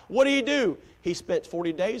God. What do? He spent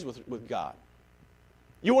 40 days with God.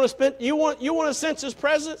 You want to sense his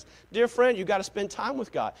presence? Dear friend, you've got to spend time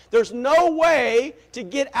with God. There's no way to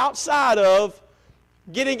get outside of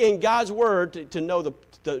getting in God's word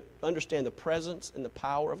to understand the presence and the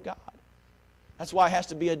power of God. That's why it has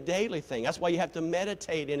to be a daily thing. That's why you have to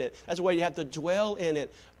meditate in it. That's why you have to dwell in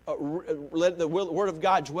it. Let the Word of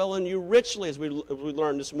God dwell in you richly, as we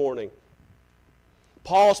learned this morning.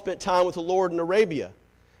 Paul spent time with the Lord in Arabia,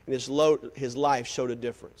 and his life showed a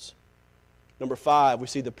difference. Number 5, we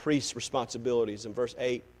see the priest's responsibilities in verse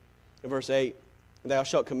 8. In verse 8, thou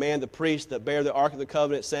shalt command the priests that bear the Ark of the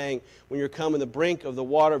Covenant, saying, when you're come in the brink of the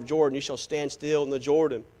water of Jordan, you shall stand still in the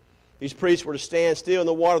Jordan. These priests were to stand still in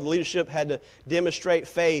the water. The leadership had to demonstrate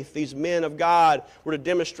faith. These men of God were to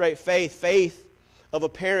demonstrate faith. Faith of a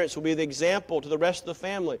parent will be the example to the rest of the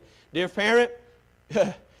family. Dear parent,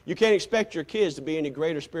 you can't expect your kids to be any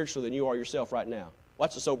greater spiritually than you are yourself right now. Well,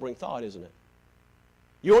 that's a sobering thought, isn't it?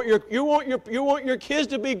 You want your kids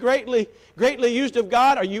to be greatly used of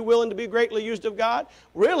God? Are you willing to be greatly used of God?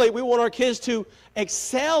 Really, we want our kids to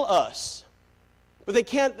excel us. But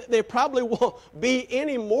they probably won't be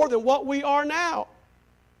any more than what we are now.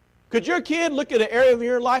 Could your kid look at an area of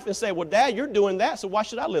your life and say, well, Dad, you're doing that, so why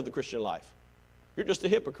should I live the Christian life? You're just a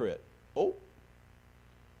hypocrite. Oh.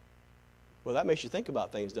 Well, that makes you think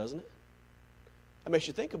about things, doesn't it? That makes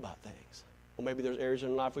you think about things. Well, maybe there's areas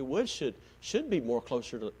in life we should be more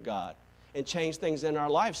closer to God and change things in our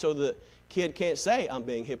life so the kid can't say, I'm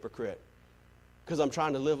being hypocrite because I'm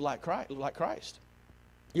trying to live like Christ.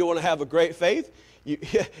 You want to have a great faith? You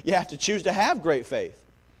have to choose to have great faith.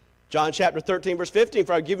 John chapter 13, verse 15,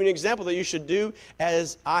 for I give you an example that you should do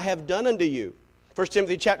as I have done unto you. 1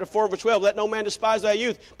 Timothy chapter 4, verse 12, let no man despise thy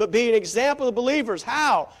youth, but be an example of believers.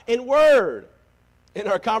 How? In word, in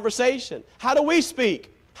our conversation. How do we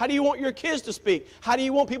speak? How do you want your kids to speak? How do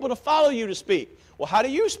you want people to follow you to speak? Well, how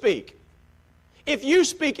do you speak? If you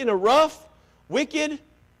speak in a rough, wicked,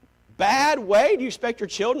 bad way, do you expect your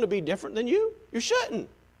children to be different than you? You shouldn't.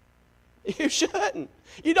 You shouldn't.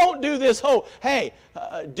 You don't do this whole, hey,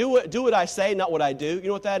 do what I say, not what I do. You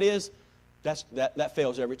know what that is? That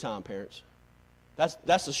fails every time, parents.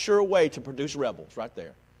 That's a sure way to produce rebels right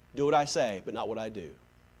there. Do what I say, but not what I do.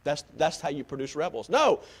 That's how you produce rebels.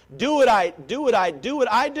 No, what I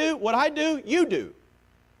do, you do.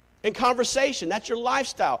 In conversation, that's your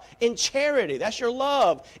lifestyle. In charity, that's your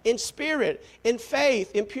love. In spirit, in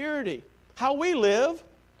faith, in purity. How we live,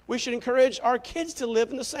 we should encourage our kids to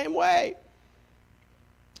live in the same way.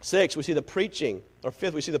 6, we see the preaching, or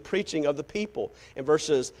 5th, we see the preaching of the people in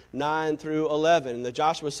verses 9 through 11. And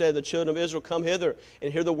Joshua said, the children of Israel, come hither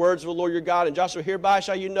and hear the words of the Lord your God. And Joshua, hereby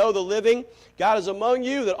shall you know the living God is among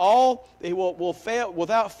you, that all he will fail,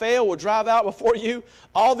 without fail will drive out before you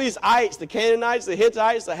all these ites, the Canaanites, the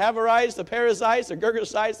Hittites, the Havarites, the Perizzites, the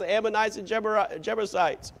Girgashites, the Ammonites, and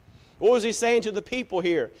Jebusites. What was he saying to the people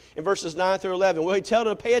here in verses 9 through 11? Well, he told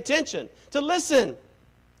them to pay attention, to listen.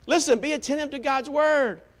 Listen, be attentive to God's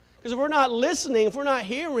word. Because if we're not listening, if we're not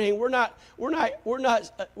hearing, we're not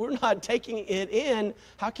taking it in,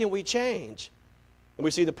 how can we change? And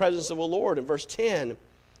we see the presence of the Lord in verse 10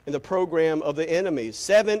 in the program of the enemies.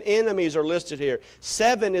 7 enemies are listed here.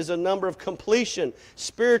 7 is a number of completion,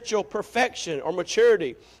 spiritual perfection, or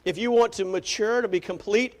maturity. If you want to mature, to be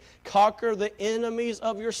complete, conquer the enemies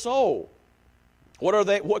of your soul. What are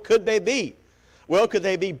they? What could they be? Well, could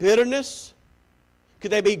they be bitterness?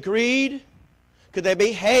 Could they be greed? Could they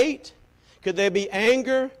be hate? Could they be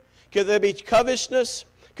anger? Could they be covetousness?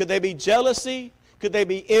 Could they be jealousy? Could they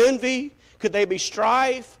be envy? Could they be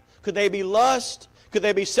strife? Could they be lust? Could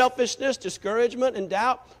they be selfishness, discouragement, and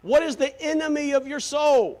doubt? What is the enemy of your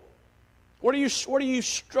soul? What are you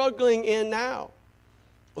struggling in now?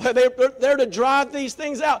 Well, they're to drive these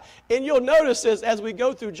things out. And you'll notice this as we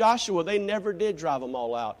go through Joshua, they never did drive them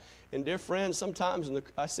all out. And dear friends, sometimes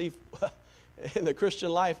I see in the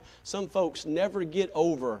Christian life, some folks never get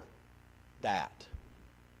over that.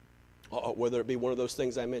 Whether it be one of those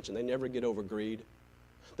things I mentioned, they never get over greed.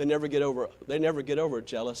 They never get over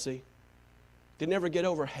jealousy. They never get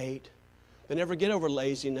over hate. They never get over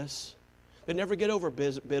laziness. They never get over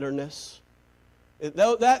bitterness.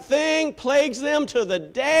 That thing plagues them to the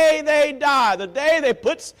day they die. The day they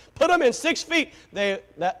put them in 6 feet,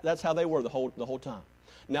 that's how they were the whole time.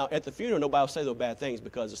 Now, at the funeral, nobody will say those bad things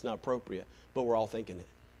because it's not appropriate, but we're all thinking it.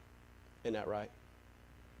 Isn't that right?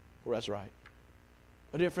 Well, that's right.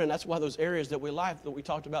 But dear friend, that's why those areas that we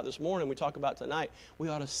talked about this morning, we talk about tonight, we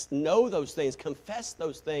ought to know those things, confess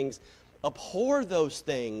those things, abhor those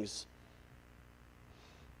things,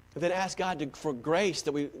 and then ask God for grace,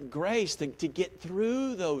 to get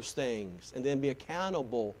through those things, and then be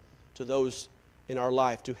accountable to those in our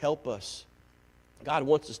life to help us. God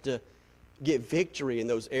wants us to get victory in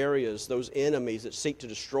those areas, those enemies that seek to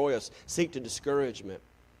destroy us, seek to discouragement.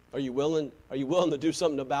 Are you willing to do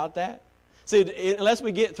something about that? See, unless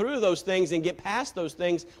we get through those things and get past those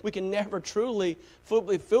things, we can never truly,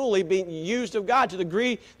 fully be used of God. To the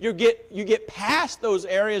degree you get past those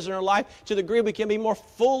areas in our life, to the degree we can be more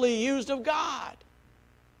fully used of God.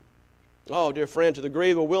 Oh, dear friend, to the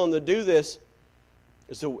degree we're willing to do this,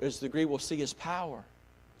 is the degree we'll see His power.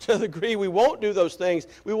 To the degree we won't do those things,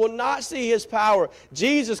 we will not see His power.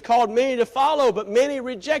 Jesus called many to follow, but many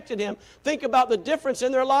rejected Him. Think about the difference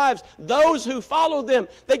in their lives. Those who followed them,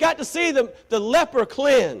 they got to see the leper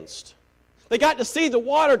cleansed. They got to see the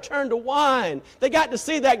water turned to wine. They got to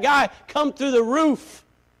see that guy come through the roof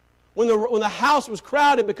when the house was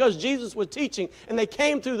crowded because Jesus was teaching. And they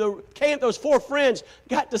those 4 friends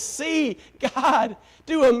got to see God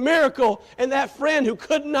do a miracle in that friend who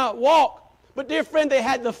could not walk. But dear friend, they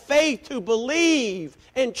had the faith to believe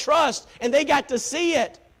and trust, and they got to see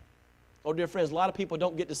it. Oh, dear friends, a lot of people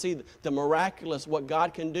don't get to see the miraculous, what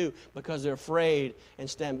God can do, because they're afraid and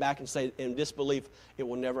stand back and say, in disbelief, it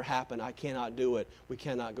will never happen. I cannot do it. We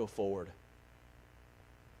cannot go forward.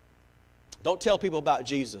 Don't tell people about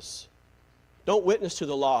Jesus. Don't witness to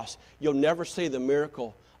the lost. You'll never see the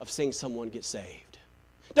miracle of seeing someone get saved.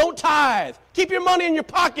 Don't tithe. Keep your money in your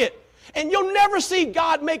pocket. And you'll never see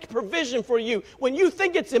God make provision for you when you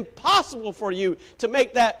think it's impossible for you to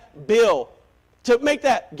make that bill, to make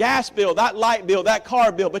that gas bill, that light bill, that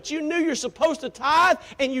car bill. But you knew you're supposed to tithe,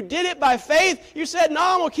 and you did it by faith. You said, no,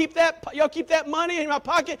 I'm going to keep that. Y'all keep that money in my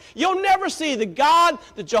pocket. You'll never see the God,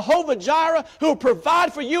 the Jehovah Jireh, who will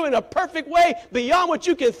provide for you in a perfect way beyond what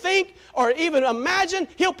you can think or even imagine.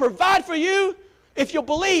 He'll provide for you if you'll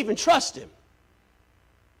believe and trust Him.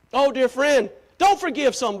 Oh, dear friend, don't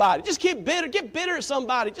forgive somebody. Just get bitter at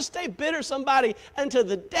somebody. Just stay bitter at somebody until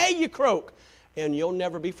the day you croak. And you'll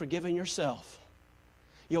never be forgiven yourself.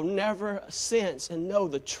 you'll never sense and know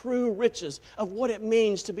the true riches of what it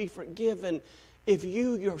means to be forgiven if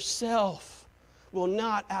you yourself will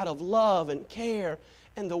not, out of love and care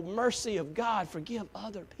and the mercy of God, forgive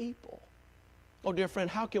other people. Oh, dear friend,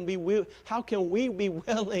 how can we be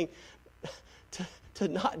willing to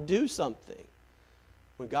not do something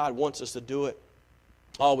when God wants us to do it?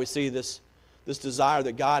 Oh, we see this desire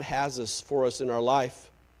that God has for us in our life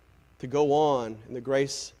to go on in the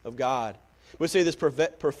grace of God. We see this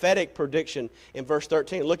prophetic prediction in verse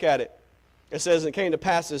 13. Look at it. It says, "It came to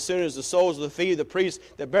pass as soon as the souls of the feet of the priests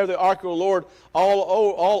that bear the ark of the Lord,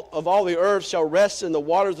 all the earth shall rest in the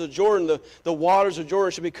waters of Jordan. The waters of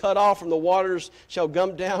Jordan shall be cut off from the waters, shall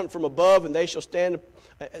come down from above, and they shall stand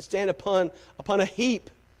upon a heap."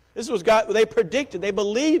 This was God. They predicted. They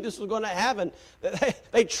believed this was going to happen.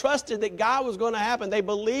 They trusted that God was going to happen. They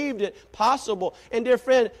believed it possible. And dear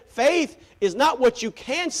friend, faith is not what you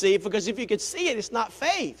can see, because if you could see it, it's not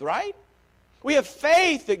faith, right? We have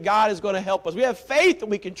faith that God is going to help us. We have faith that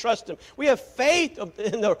we can trust Him. We have faith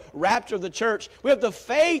in the rapture of the church. We have the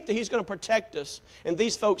faith that He's going to protect us. And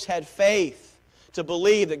these folks had faith to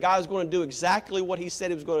believe that God is going to do exactly what He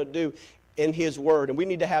said He was going to do in His Word. And we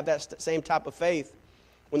need to have that same type of faith.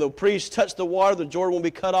 When the priests touch the water, the Jordan will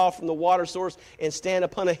be cut off from the water source and stand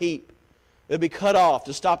upon a heap. It'll be cut off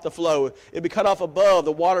to stop the flow. It'll be cut off above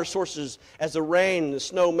the water sources as the rain and the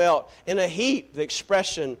snow melt. In a heap, the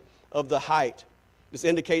expression of the height. This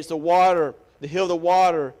indicates the water, the hill of the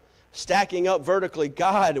water, stacking up vertically.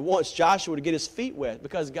 God wants Joshua to get his feet wet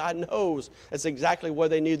because God knows that's exactly what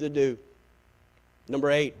they need to do. Number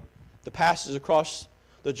 8, the passage across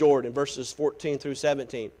the Jordan, verses 14 through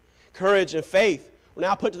 17. Courage and faith were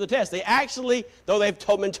now put to the test. They actually, though they've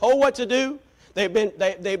been told what to do, they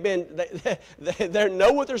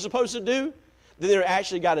know what they're supposed to do, then they're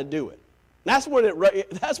actually got to do it. That's when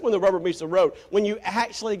the rubber meets the road. When you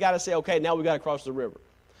actually got to say, okay, now we got to cross the river.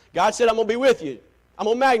 God said, I'm going to be with you. I'm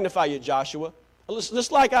going to magnify you, Joshua.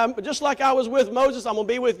 Just like I was with Moses, I'm going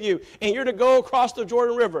to be with you. And you're to go across the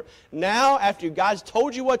Jordan River. Now, after God's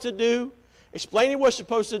told you what to do, explain you what you're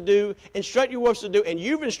supposed to do, instruct you what to do, and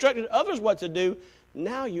you've instructed others what to do,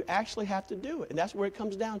 now you actually have to do it. And that's where it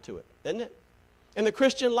comes down to it, isn't it? In the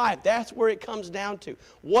Christian life, that's where it comes down to.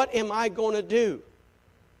 What am I going to do?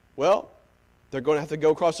 Well, they're going to have to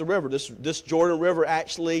go across the river. This Jordan River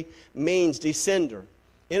actually means descender.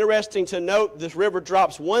 Interesting to note, this river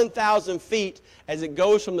drops 1,000 feet as it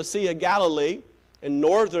goes from the Sea of Galilee in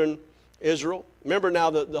northern Israel. Remember now,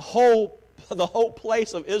 the whole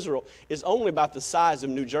place of Israel is only about the size of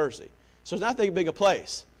New Jersey. So it's not that big a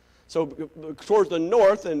place. So towards the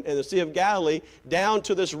north and the Sea of Galilee, down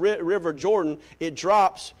to this river Jordan, it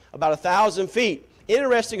drops about 1,000 feet.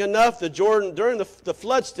 Interesting enough, the Jordan, during the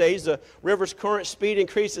flood stage, the river's current speed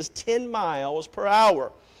increases 10 miles per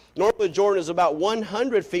hour. Normally, Jordan is about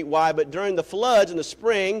 100 feet wide, but during the floods in the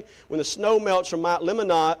spring, when the snow melts from Mount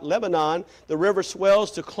Lebanon, the river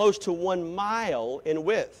swells to close to 1 mile in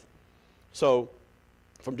width. So,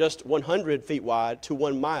 from just 100 feet wide to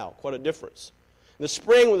 1 mile, quite a difference. In the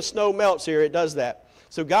spring, when the snow melts here, it does that.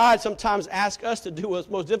 So God sometimes asks us to do what's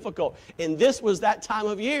most difficult, and this was that time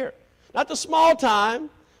of year. Not the small time.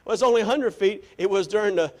 Well, it's only 100 feet. It was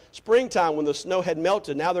during the springtime when the snow had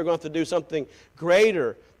melted. Now they're going to have to do something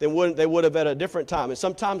greater than they would have at a different time. And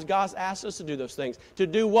sometimes God asks us to do those things, to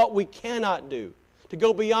do what we cannot do, to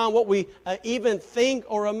go beyond what we even think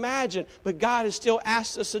or imagine. But God has still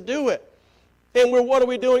asked us to do it. And what are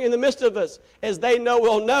we doing in the midst of us? As they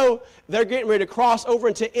will know, they're getting ready to cross over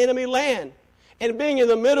into enemy land. And being in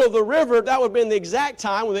the middle of the river, that would have been the exact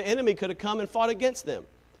time when the enemy could have come and fought against them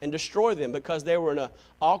and destroy them because they were in an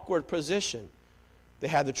awkward position. They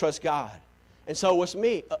had to trust God. And so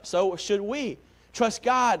should we. Trust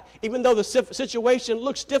God, even though the situation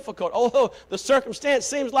looks difficult, although the circumstance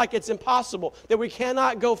seems like it's impossible, that we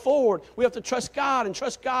cannot go forward. We have to trust God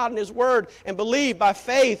and His Word and believe by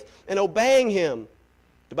faith and obeying Him.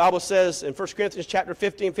 The Bible says in 1 Corinthians chapter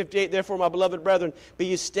 15, 58, "Therefore, my beloved brethren, be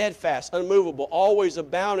ye steadfast, unmovable, always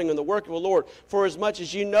abounding in the work of the Lord, for as much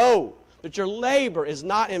as you know that your labor is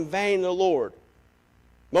not in vain in the Lord."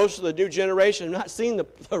 Most of the new generation have not seen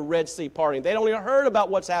the Red Sea parting. They'd only heard about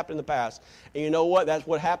what's happened in the past. And you know what? That's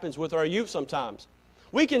what happens with our youth sometimes.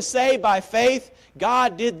 We can say by faith,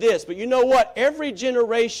 God did this. But you know what? Every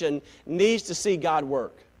generation needs to see God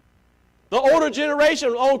work. The older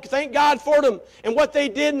generation, oh, thank God for them and what they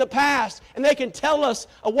did in the past. And they can tell us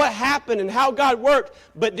what happened and how God worked.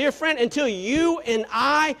 But dear friend, until you and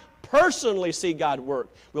I personally see God work,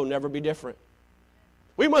 we'll never be different.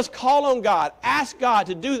 We must call on God, ask God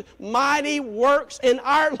to do mighty works in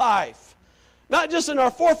our life. Not just in our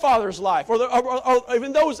forefathers' life or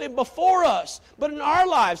even those before us, but in our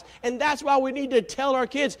lives. And that's why we need to tell our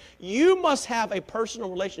kids, you must have a personal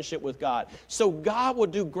relationship with God so God will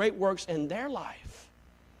do great works in their life.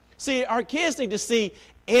 See, our kids need to see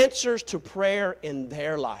answers to prayer in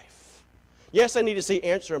their life. Yes, they need to see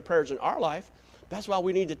answers and prayers in our life. That's why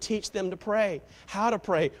we need to teach them to pray, how to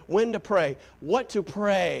pray, when to pray, what to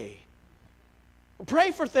pray.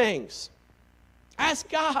 Pray for things. Ask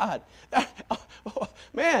God.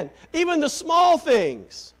 Man, even the small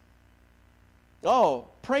things. Oh,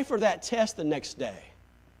 pray for that test the next day.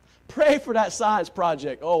 Pray for that science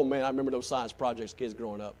project. Oh, man, I remember those science projects, kids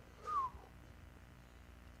growing up.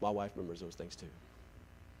 My wife remembers those things too.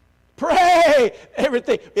 Pray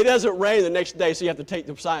everything. It doesn't rain the next day, so you have to take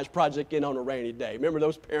the science project in on a rainy day. Remember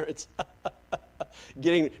those parents?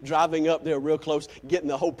 Driving up there real close, getting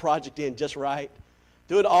the whole project in just right.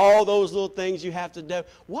 Doing all those little things you have to do.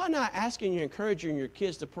 Why not asking you, encouraging your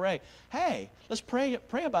kids to pray? Hey, let's pray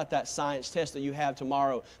about that science test that you have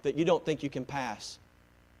tomorrow that you don't think you can pass.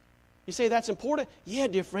 You say that's important? Yeah,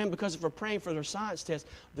 dear friend, because if we're praying for their science test,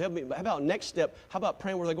 how about next step? How about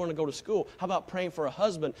praying where they're going to go to school? How about praying for a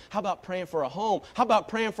husband? How about praying for a home? How about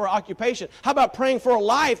praying for an occupation? How about praying for a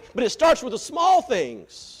life? But it starts with the small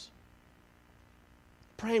things.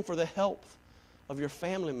 Praying for the health of your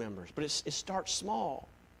family members, but it starts small.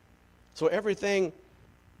 So everything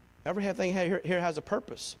here has a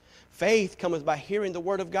purpose. Faith cometh by hearing the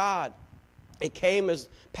word of God. It came as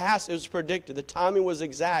past as predicted. The timing was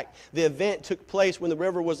exact. The event took place when the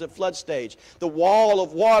river was at flood stage. The wall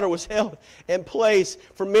of water was held in place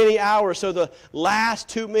for many hours so the last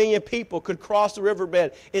 2 million people could cross the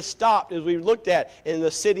riverbed. It stopped, as we looked at, in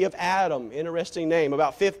the city of Adam, interesting name,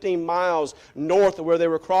 about 15 miles north of where they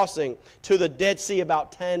were crossing, to the Dead Sea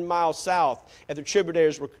about 10 miles south, and the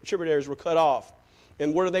tributaries were cut off.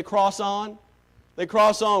 And where did they cross on? They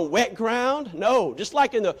cross on wet ground? No. Just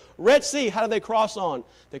like in the Red Sea, how did they cross on?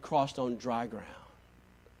 They crossed on dry ground.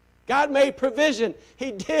 God made provision.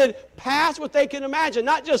 He did past what they can imagine.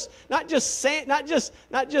 Not just sand, not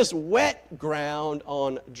just wet ground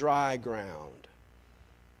on dry ground.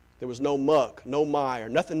 There was no muck, no mire,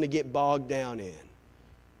 nothing to get bogged down in.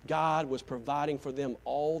 God was providing for them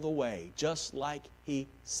all the way, just like He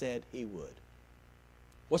said He would.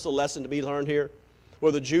 What's the lesson to be learned here?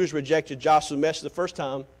 Well, the Jews rejected Joshua's message the first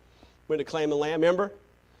time, went to claim the land, remember?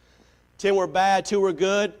 10 were bad, 2 were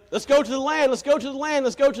good. Let's go to the land, let's go to the land,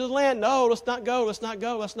 let's go to the land. No, let's not go, let's not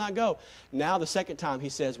go, let's not go. Now the second time he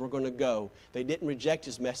says we're going to go. They didn't reject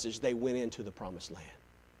his message, they went into the promised land.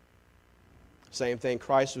 Same thing,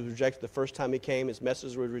 Christ was rejected the first time he came, his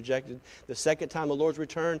message was rejected. The second time the Lord's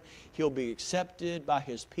return, he'll be accepted by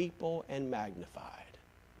his people and magnified.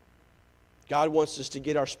 God wants us to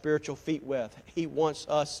get our spiritual feet wet. He wants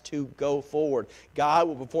us to go forward. God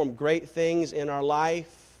will perform great things in our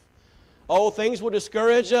life. Oh, things will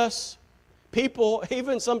discourage us. People,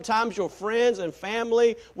 even sometimes your friends and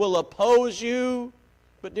family, will oppose you.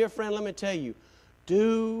 But dear friend, let me tell you,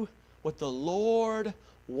 do what the Lord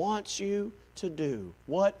wants you to do.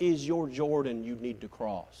 What is your Jordan you need to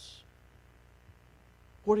cross?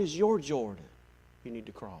 What is your Jordan you need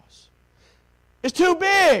to cross? It's too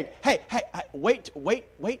big. Hey, wait.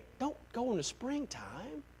 Don't go in the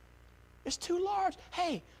springtime. It's too large.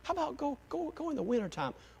 Hey, how about go in the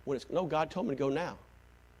wintertime? No, God told me to go now.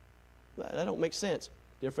 That don't make sense.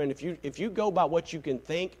 Dear friend, if you go by what you can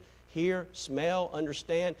think, hear, smell,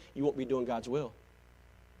 understand, you won't be doing God's will.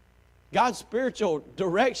 God's spiritual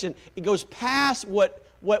direction, it goes past what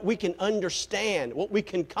we can understand, what we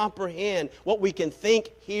can comprehend, what we can think,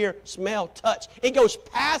 hear, smell, touch. It goes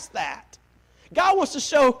past that. God wants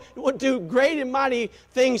to do great and mighty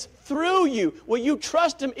things through you. Will you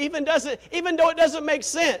trust Him even though it doesn't make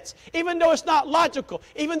sense, even though it's not logical,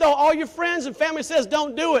 even though all your friends and family says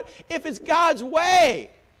don't do it? If it's God's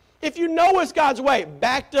way, if you know it's God's way,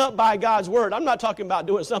 backed up by God's Word. I'm not talking about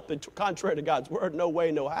doing something contrary to God's Word, no way,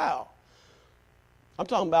 no how. I'm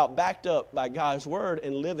talking about backed up by God's Word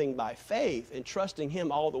and living by faith and trusting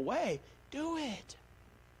Him all the way. Do it.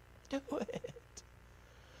 Do it.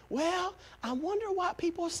 Well, I wonder what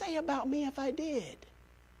people say about me if I did.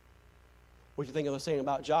 What do you think of the saying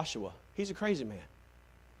about Joshua? He's a crazy man.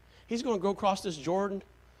 He's going to go across this Jordan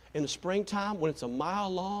in the springtime when it's a mile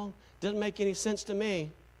long. Doesn't make any sense to me.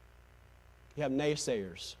 You have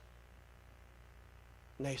naysayers.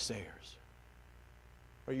 Naysayers.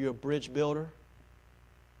 Are you a bridge builder?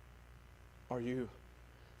 Or you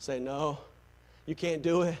say, no, you can't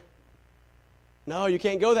do it. No, you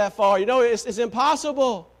can't go that far. You know, it's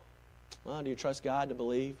impossible. Well, do you trust God to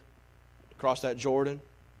believe? To cross that Jordan?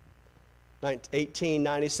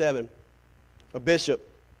 1897, A bishop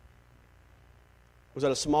was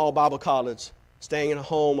at a small Bible college, staying in a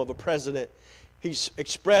home of a president. He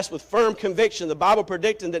expressed with firm conviction the Bible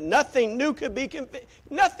predicting that nothing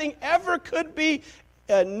ever could be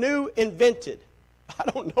new invented. I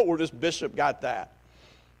don't know where this bishop got that.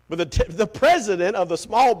 But the president of the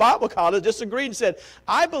small Bible college disagreed and said,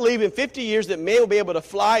 I believe in 50 years that men will be able to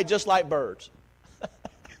fly just like birds.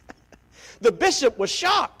 The bishop was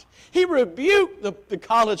shocked. He rebuked the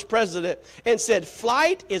college president and said,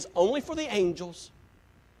 flight is only for the angels.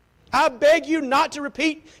 I beg you not to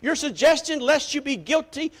repeat your suggestion lest you be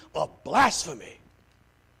guilty of blasphemy.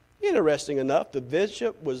 Interesting enough, the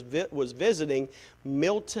bishop was visiting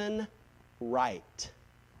Milton Wright.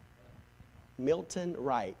 Milton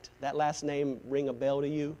Wright. That last name ring a bell to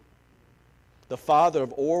you? The father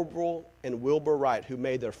of Orville and Wilbur Wright, who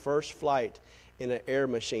made their first flight in an air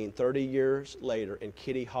machine 30 years later in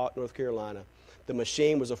Kitty Hawk, North Carolina. The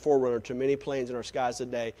machine was a forerunner to many planes in our skies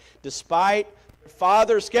today. Despite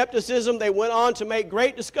father's skepticism, they went on to make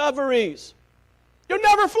great discoveries. You'll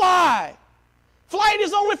never fly. Flight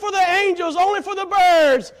is only for the angels, only for the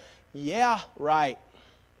birds. Yeah, right.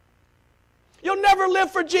 You'll never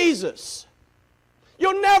live for Jesus.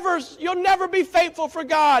 You'll never be faithful for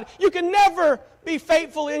God. You can never be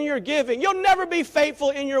faithful in your giving. You'll never be faithful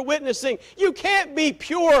in your witnessing. You can't be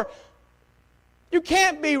pure. You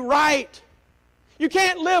can't be right. You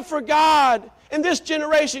can't live for God in this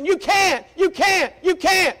generation. You can't.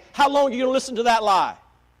 How long are you going to listen to that lie?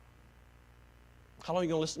 How long are you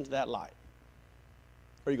going to listen to that lie?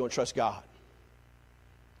 Or are you going to trust God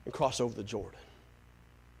and cross over the Jordan?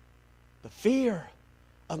 The fear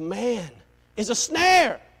of man is a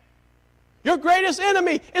snare. Your greatest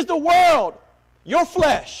enemy is the world, your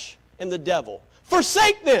flesh, and the devil.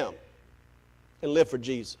 Forsake them and live for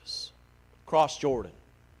Jesus. Cross Jordan.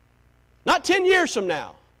 Not 10 years from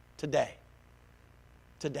now. Today.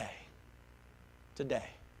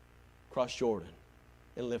 Cross Jordan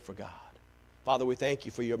and live for God. Father, we thank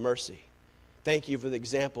you for your mercy. Thank you for the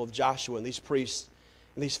example of Joshua and these priests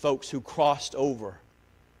and these folks who crossed over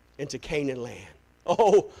into Canaan land.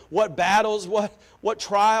 Oh, what battles, what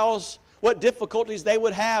trials, what difficulties they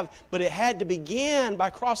would have. But it had to begin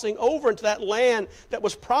by crossing over into that land that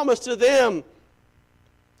was promised to them.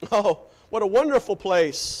 Oh, what a wonderful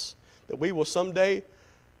place that we will someday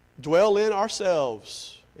dwell in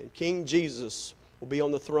ourselves. And King Jesus will be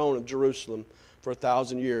on the throne of Jerusalem for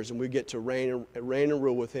 1,000 years. And we get to reign and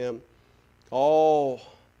rule with him. Oh,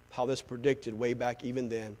 how this predicted way back even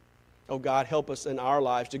then. Oh, God, help us in our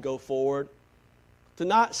lives to go forward. To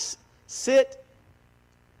not sit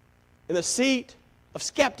in the seat of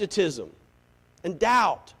skepticism and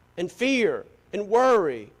doubt and fear and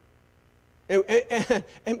worry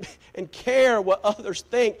and care what others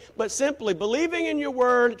think, but simply believing in your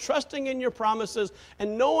word, trusting in your promises,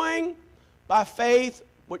 and knowing by faith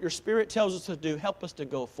what your Spirit tells us to do. Help us to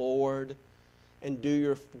go forward and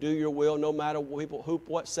do your will, no matter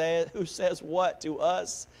who says what to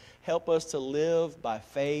us. Help us to live by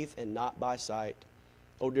faith and not by sight.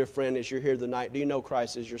 Oh, dear friend, as you're here tonight, do you know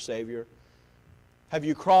Christ is your Savior? Have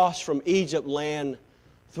you crossed from Egypt land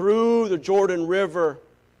through the Jordan River?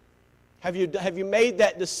 Have you made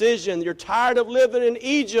that decision? You're tired of living in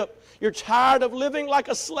Egypt. You're tired of living like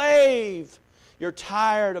a slave. You're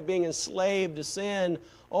tired of being enslaved to sin.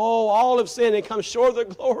 Oh, all of sin and come short of the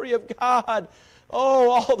glory of God.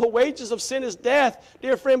 Oh, all the wages of sin is death,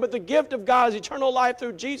 dear friend, but the gift of God is eternal life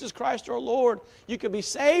through Jesus Christ our Lord. You can be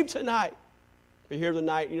saved tonight. If you're here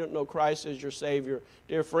tonight, you don't know Christ as your Savior.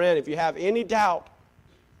 Dear friend, if you have any doubt,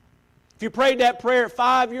 if you prayed that prayer at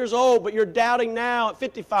 5 years old, but you're doubting now at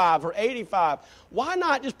 55 or 85, why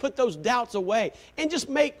not just put those doubts away and just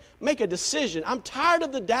make a decision? I'm tired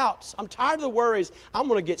of the doubts. I'm tired of the worries. I'm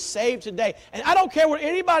going to get saved today. And I don't care what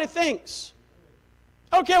anybody thinks.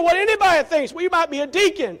 I don't care what anybody thinks. Well, you might be a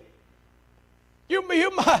deacon. You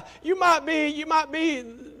might be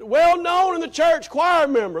well known in the church, choir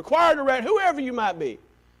member, choir director, whoever you might be.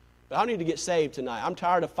 But I need to get saved tonight. I'm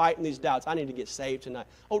tired of fighting these doubts. I need to get saved tonight.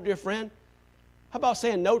 Oh, dear friend, how about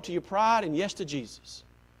saying no to your pride and yes to Jesus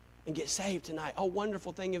and get saved tonight? Oh,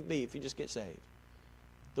 wonderful thing it'd be if you just get saved.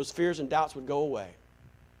 Those fears and doubts would go away.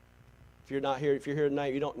 If you're here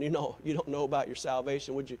tonight, you don't know about your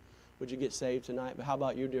salvation, would you get saved tonight? But how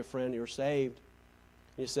about you, dear friend? You're saved.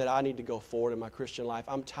 You said, I need to go forward in my Christian life.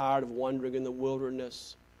 I'm tired of wandering in the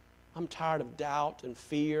wilderness. I'm tired of doubt and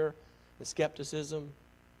fear and skepticism.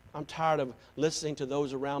 I'm tired of listening to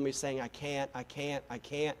those around me saying, I can't,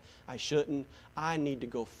 I shouldn't. I need to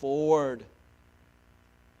go forward.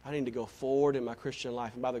 I need to go forward in my Christian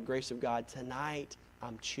life. And by the grace of God, tonight,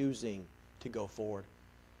 I'm choosing to go forward.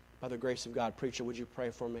 By the grace of God, preacher, would you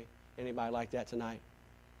pray for me? Anybody like that tonight?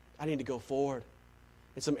 I need to go forward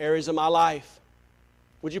in some areas of my life.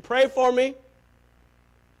 Would you pray for me?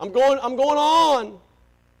 I'm going on.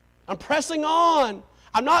 I'm pressing on.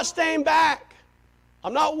 I'm not staying back.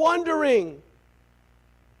 I'm not wondering.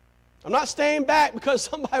 I'm not staying back because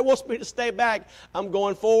somebody wants me to stay back. I'm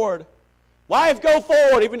going forward. Wife, go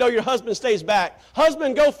forward even though your husband stays back.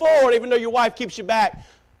 Husband, go forward even though your wife keeps you back.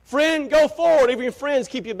 Friend, go forward even your friends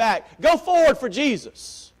keep you back. Go forward for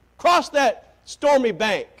Jesus. Cross that stormy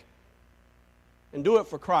bank and do it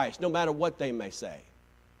for Christ, no matter what they may say.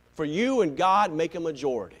 For you and God, make a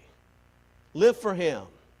majority. Live for Him,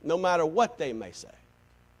 no matter what they may say.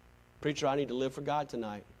 Preacher, I need to live for God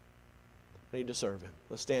tonight. I need to serve Him.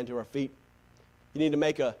 Let's stand to our feet. You need to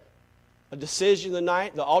make a decision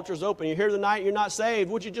tonight. The altar's open. You're here tonight, you're not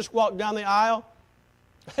saved. Would you just walk down the aisle?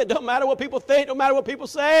 It don't matter what people think, don't matter what people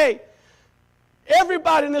say.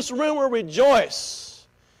 Everybody in this room will rejoice.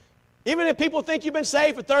 Even if people think you've been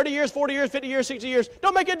saved for 30 years, 40 years, 50 years, 60 years,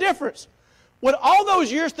 don't make a difference. Would all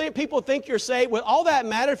those years people think you're saved, would all that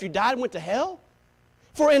matter if you died and went to hell?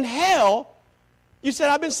 For in hell, you said,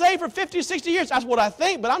 I've been saved for 50, 60 years. That's what I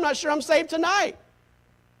think, but I'm not sure I'm saved tonight.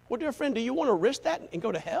 Well, dear friend, do you want to risk that and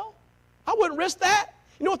go to hell? I wouldn't risk that.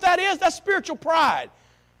 You know what that is? That's spiritual pride.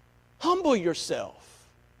 Humble yourself,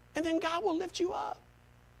 and then God will lift you up.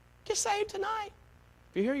 Get saved tonight.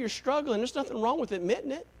 If you hear you're struggling, there's nothing wrong with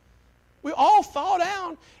admitting it. We all fall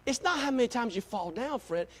down. It's not how many times you fall down,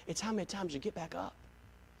 friend. It's how many times you get back up.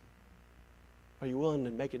 Are you willing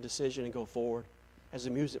to make a decision and go forward? As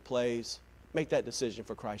the music plays, make that decision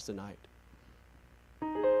for Christ tonight.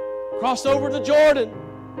 Cross over the Jordan.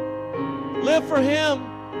 Live for Him.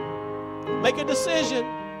 Make a decision.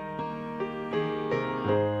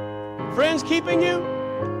 Friends keeping you?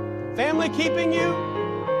 Family keeping you?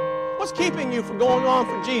 What's keeping you from going on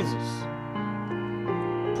for Jesus?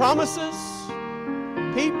 Promises?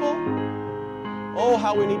 People? Oh,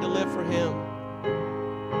 how we need to live for Him.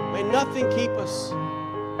 May nothing keep us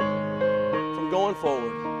from going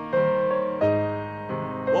forward.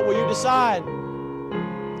 What will you decide?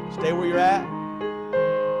 Stay where you're at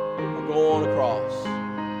or go on across?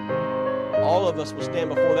 All of us will stand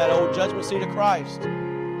before that old judgment seat of Christ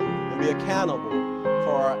and be accountable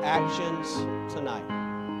for our actions tonight.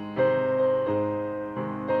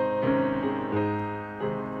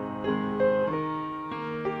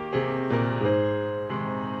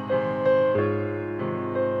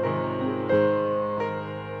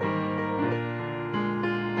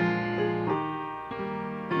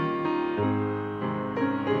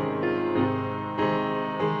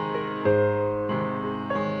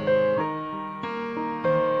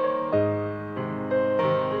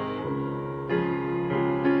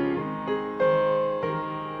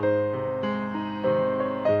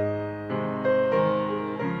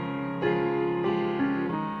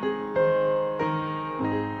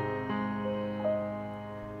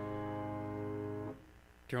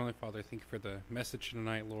 Dear Heavenly Father, thank you for the message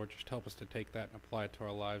tonight, Lord. Just help us to take that and apply it to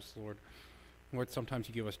our lives, Lord. Lord, sometimes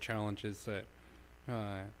you give us challenges that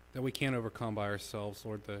we can't overcome by ourselves,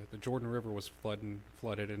 Lord. The Jordan River was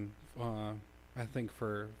flooded, and I think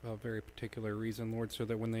for a very particular reason, Lord, so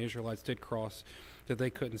that when the Israelites did cross, that they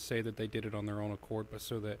couldn't say that they did it on their own accord, but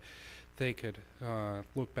so that they could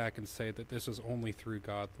look back and say that this is only through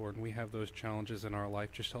God, Lord. And we have those challenges in our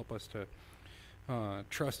life. Just help us to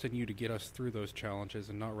trust in you to get us through those challenges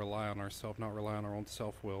and not rely on ourselves, not rely on our own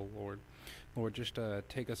self-will, Lord. Lord, just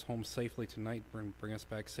take us home safely tonight, bring us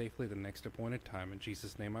back safely the next appointed time. In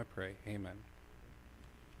Jesus' name I pray, amen.